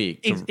past week.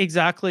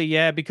 Exactly,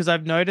 yeah, because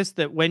I've noticed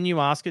that when you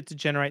ask it to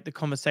generate the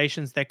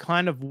conversations, they're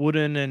kind of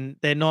wooden and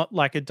they're not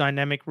like a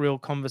dynamic real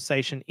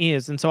conversation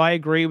is. And so I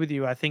agree with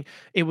you. I think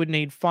it would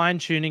need fine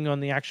tuning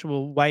on the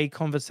actual way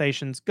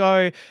conversations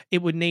go.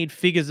 It would need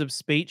figures of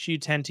speech you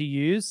tend to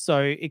use so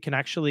it can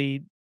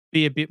actually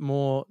be a bit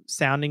more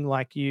sounding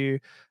like you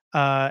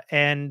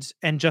and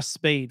just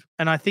speed.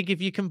 And I think if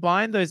you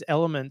combine those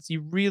elements, you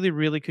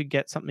really could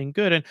get something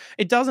good. And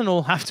it doesn't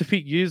all have to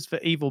be used for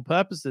evil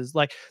purposes.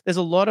 Like there's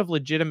a lot of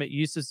legitimate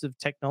uses of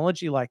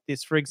technology like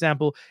this. For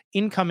example,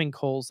 incoming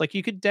calls. Like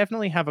you could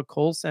definitely have a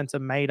call center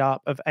made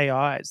up of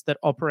AIs that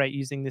operate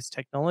using this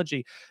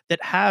technology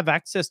that have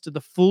access to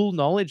the full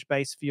knowledge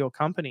base for your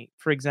company.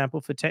 For example,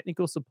 for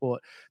technical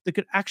support, that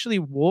could actually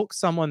walk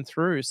someone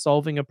through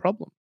solving a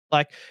problem.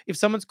 Like if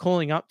someone's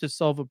calling up to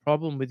solve a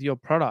problem with your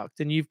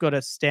product and you've got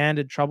a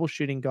standard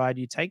troubleshooting guide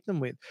you take them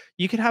with,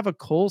 you could have a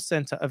call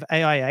center of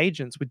AI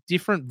agents with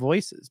different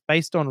voices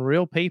based on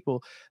real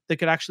people that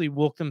could actually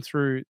walk them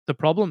through the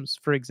problems,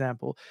 for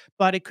example.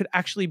 But it could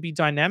actually be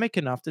dynamic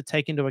enough to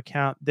take into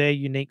account their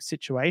unique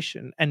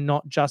situation and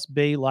not just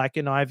be like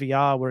an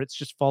IVR where it's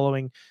just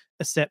following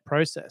a set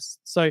process.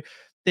 So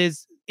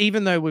there's,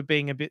 even though we're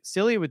being a bit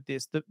silly with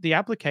this, the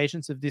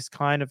applications of this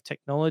kind of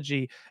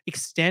technology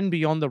extend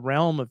beyond the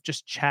realm of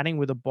just chatting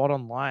with a bot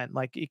online.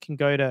 Like it can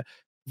go to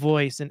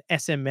voice and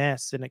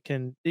SMS and it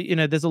can,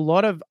 there's a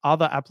lot of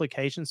other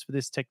applications for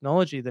this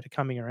technology that are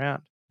coming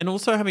around. And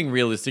also having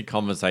realistic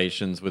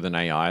conversations with an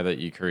AI that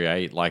you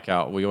create, like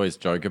we always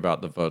joke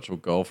about the virtual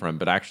girlfriend,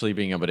 but actually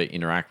being able to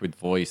interact with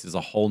voice is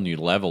a whole new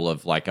level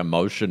of like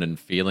emotion and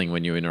feeling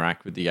when you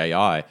interact with the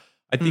AI.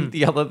 I think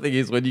the other thing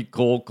is when you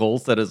call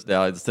centers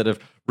now, instead of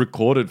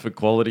recorded for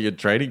quality and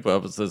training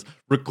purposes,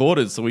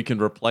 recorded so we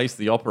can replace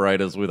the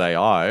operators with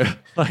AI.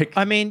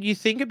 I mean, you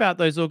think about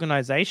those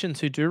organizations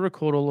who do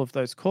record all of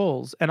those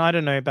calls, and I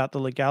don't know about the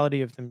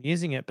legality of them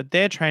using it, but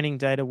their training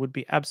data would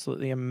be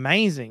absolutely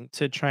amazing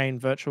to train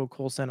virtual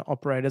call center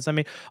operators. I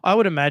mean, I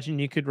would imagine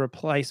you could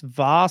replace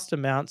vast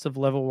amounts of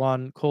level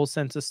 1 call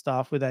center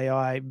staff with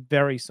AI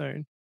very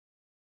soon.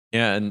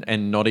 Yeah,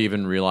 and not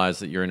even realize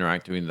that you're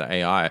interacting with the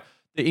AI.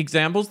 The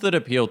examples that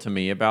appeal to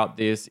me about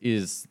this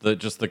is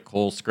just the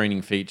call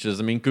screening features.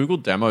 I mean, Google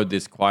demoed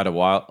this quite a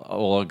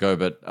while ago,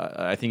 but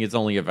I think it's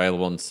only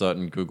available on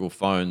certain Google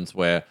phones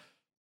where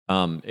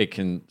it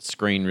can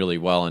screen really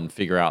well and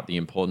figure out the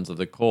importance of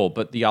the call.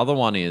 But the other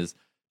one is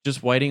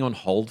just waiting on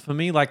hold for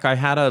me. Like I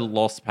had a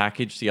lost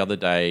package the other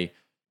day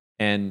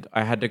and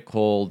I had to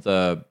call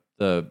the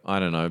I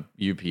don't know,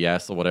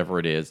 UPS or whatever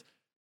it is.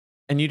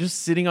 and you're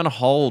just sitting on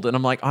hold, and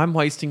I'm like, I'm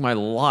wasting my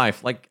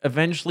life. Like,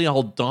 eventually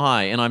I'll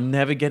die, and I'm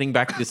never getting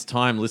back this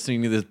time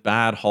listening to this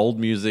bad hold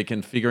music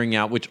and figuring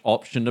out which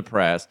option to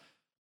press.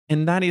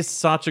 And that is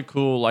such a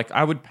cool, like,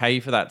 I would pay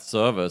for that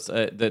service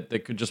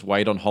that could just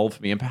wait on hold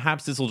for me. And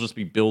perhaps this will just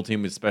be built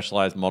in with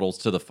specialized models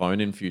to the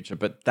phone in future.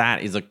 But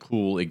that is a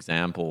cool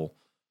example.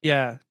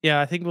 Yeah,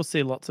 I think we'll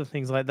see lots of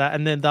things like that,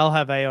 and then they'll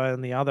have AI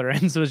on the other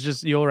end, so it's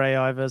just your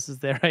AI versus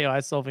their AI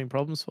solving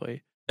problems for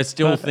you. I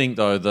still think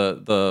though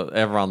the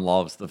everyone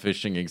loves the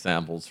phishing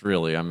examples.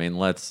 Really, I mean,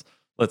 let's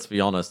be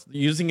honest.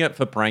 Using it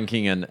for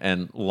pranking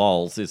and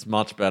lols is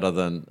much better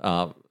than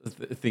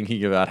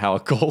thinking about how a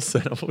call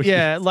center will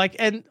Yeah, use. like,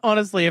 and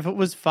honestly, if it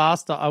was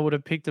faster, I would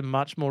have picked a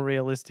much more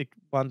realistic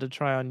one to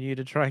try on you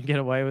to try and get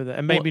away with it,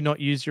 and maybe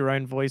not use your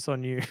own voice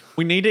on you.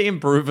 We need to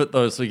improve it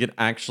though, so we can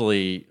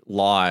actually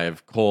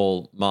live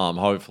call mum.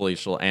 Hopefully,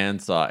 she'll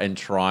answer and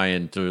try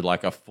and do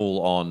like a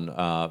full-on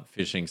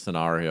phishing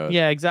scenario.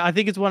 Yeah, exactly. I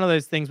think it's one of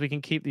those things we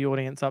can keep the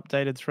audience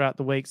updated throughout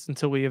the weeks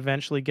until we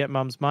eventually get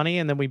mum's money,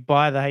 and then we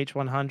buy the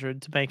H100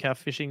 to make our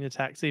phishing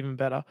attacks even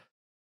better.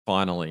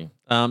 Finally.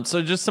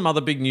 So just some other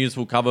big news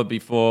we'll cover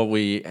before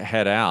we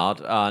head out.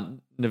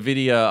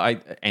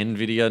 NVIDIA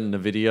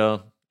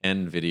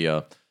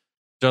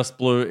just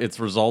blew its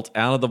results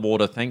out of the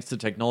water thanks to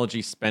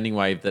technology spending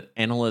wave that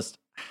analysts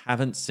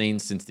haven't seen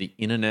since the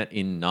internet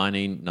in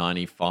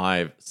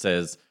 1995,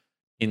 says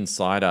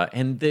Insider.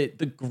 And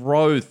the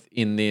growth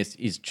in this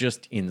is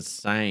just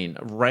insane.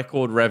 A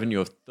record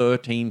revenue of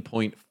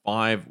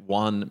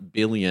 $13.51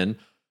 billion.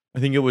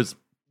 I think it was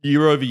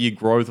year-over-year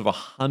growth of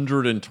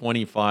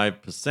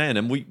 125%.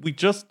 And we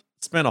just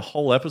spent a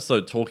whole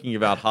episode talking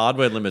about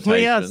hardware limitations.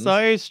 We are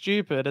so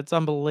stupid. It's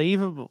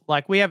unbelievable.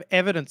 Like, we have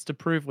evidence to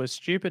prove we're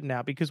stupid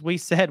now because we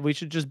said we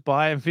should just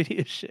buy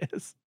NVIDIA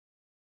shares.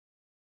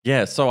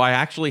 Yeah, so I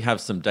actually have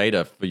some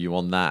data for you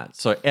on that.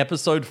 So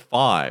episode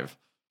 5,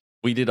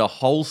 we did a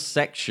whole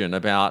section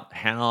about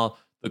how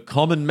the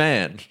common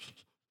man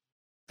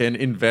can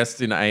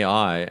invest in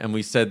AI. And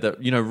we said that,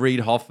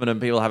 Reid Hoffman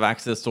and people have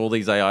access to all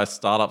these AI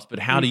startups, but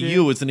how do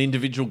you as an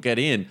individual get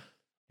in?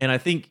 And I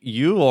think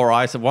you or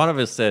I said, one of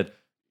us said,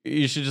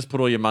 you should just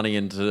put all your money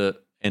into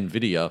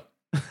NVIDIA.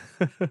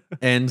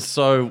 And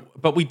so,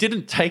 but we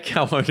didn't take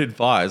our own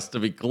advice, to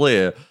be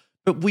clear.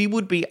 But we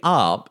would be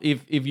up,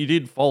 if you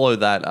did follow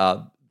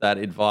that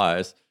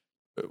advice,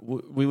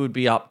 we would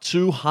be up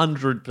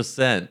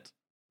 200%.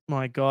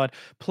 My God.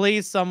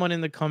 Please, someone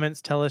in the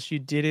comments tell us you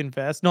did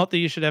invest. Not that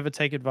you should ever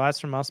take advice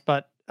from us,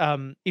 but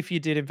if you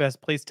did invest,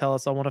 please tell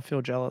us. I want to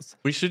feel jealous.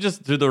 We should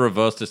just do the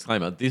reverse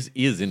disclaimer. This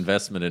is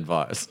investment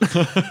advice.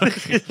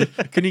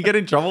 Can you get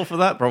in trouble for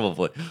that?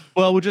 Probably.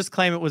 Well, we'll just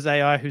claim it was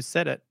AI who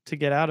said it to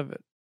get out of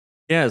it.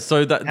 Yeah,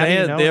 so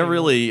they're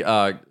really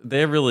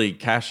anymore?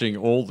 cashing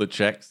all the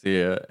checks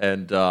here,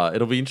 and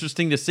it'll be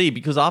interesting to see,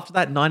 because after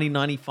that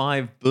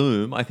 1995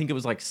 boom, I think it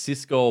was like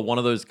Cisco or one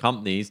of those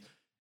companies,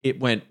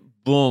 it went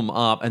boom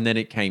up, and then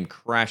it came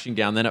crashing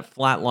down. Then it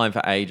flatlined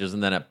for ages,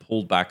 and then it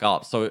pulled back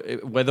up. So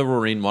whether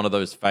we're in one of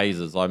those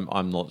phases,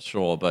 I'm not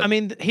sure. But I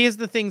mean, here's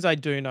the things I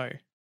do know: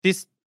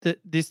 this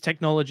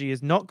technology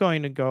is not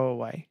going to go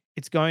away.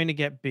 It's going to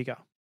get bigger.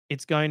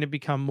 It's going to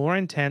become more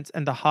intense,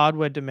 and the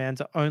hardware demands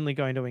are only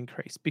going to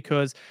increase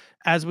because,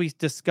 as we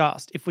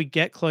discussed, if we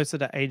get closer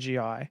to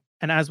AGI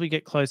and as we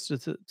get closer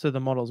to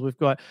the models, we've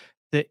got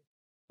the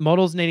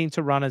models needing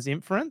to run as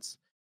inference.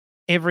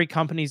 Every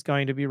company is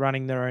going to be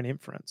running their own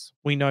inference.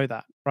 We know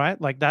that, right?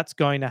 Like, that's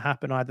going to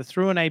happen either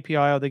through an API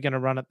or they're going to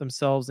run it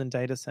themselves in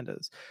data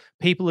centers.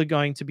 People are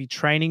going to be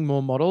training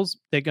more models.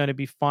 They're going to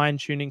be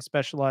fine-tuning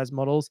specialized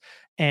models,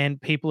 and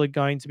people are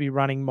going to be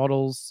running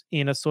models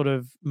in a sort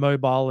of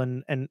mobile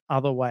and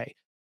other way.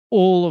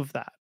 All of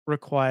that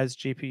requires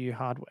GPU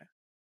hardware.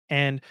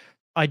 And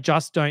I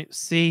just don't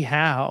see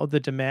how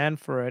the demand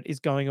for it is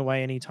going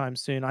away anytime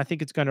soon. I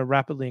think it's going to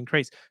rapidly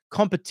increase.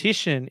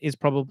 Competition is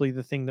probably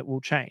the thing that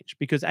will change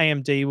because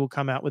AMD will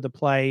come out with a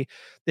play.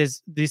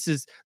 This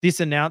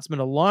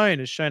announcement alone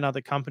has shown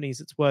other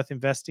companies it's worth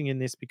investing in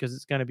this because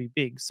it's going to be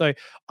big. So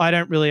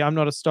I'm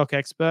not a stock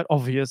expert,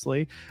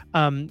 obviously.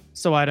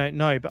 So I don't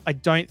know, but I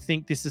don't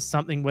think this is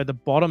something where the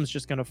bottom's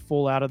just going to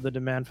fall out of the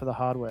demand for the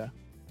hardware.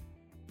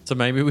 so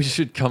maybe we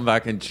should come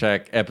back and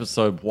check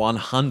episode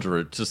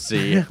 100 to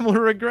see. We'll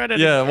regret it.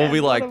 Yeah, again. we'll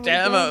be What like, have we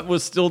damn done? it, we're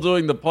still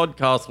doing the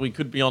podcast. We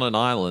could be on an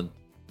island.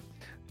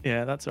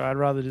 Yeah, that's all right. I'd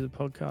rather do the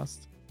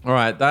podcast. All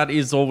right, that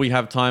is all we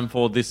have time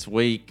for this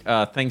week.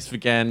 Thanks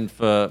again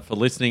for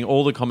listening.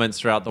 All the comments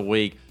throughout the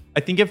week. I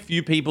think a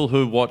few people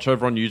who watch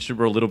over on YouTube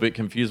were a little bit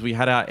confused. We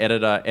had our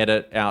editor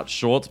edit out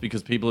shorts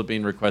because people have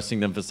been requesting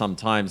them for some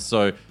time.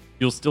 So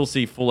you'll still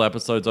see full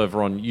episodes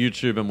over on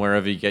YouTube and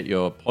wherever you get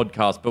your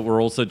podcast. But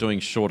we're also doing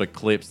shorter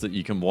clips that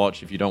you can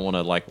watch if you don't want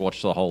to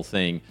watch the whole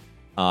thing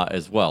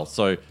as well.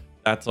 So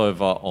that's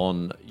over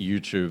on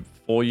YouTube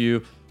for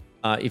you.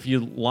 If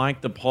you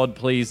like the pod,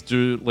 please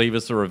do leave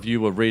us a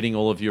review. We're reading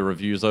all of your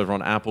reviews over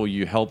on Apple.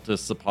 You helped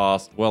us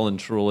surpass well and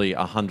truly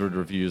 100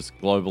 reviews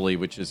globally,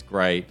 which is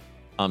great.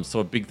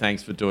 So a big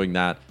thanks for doing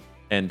that.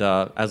 And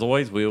as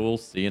always, we will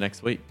see you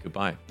next week.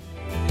 Goodbye.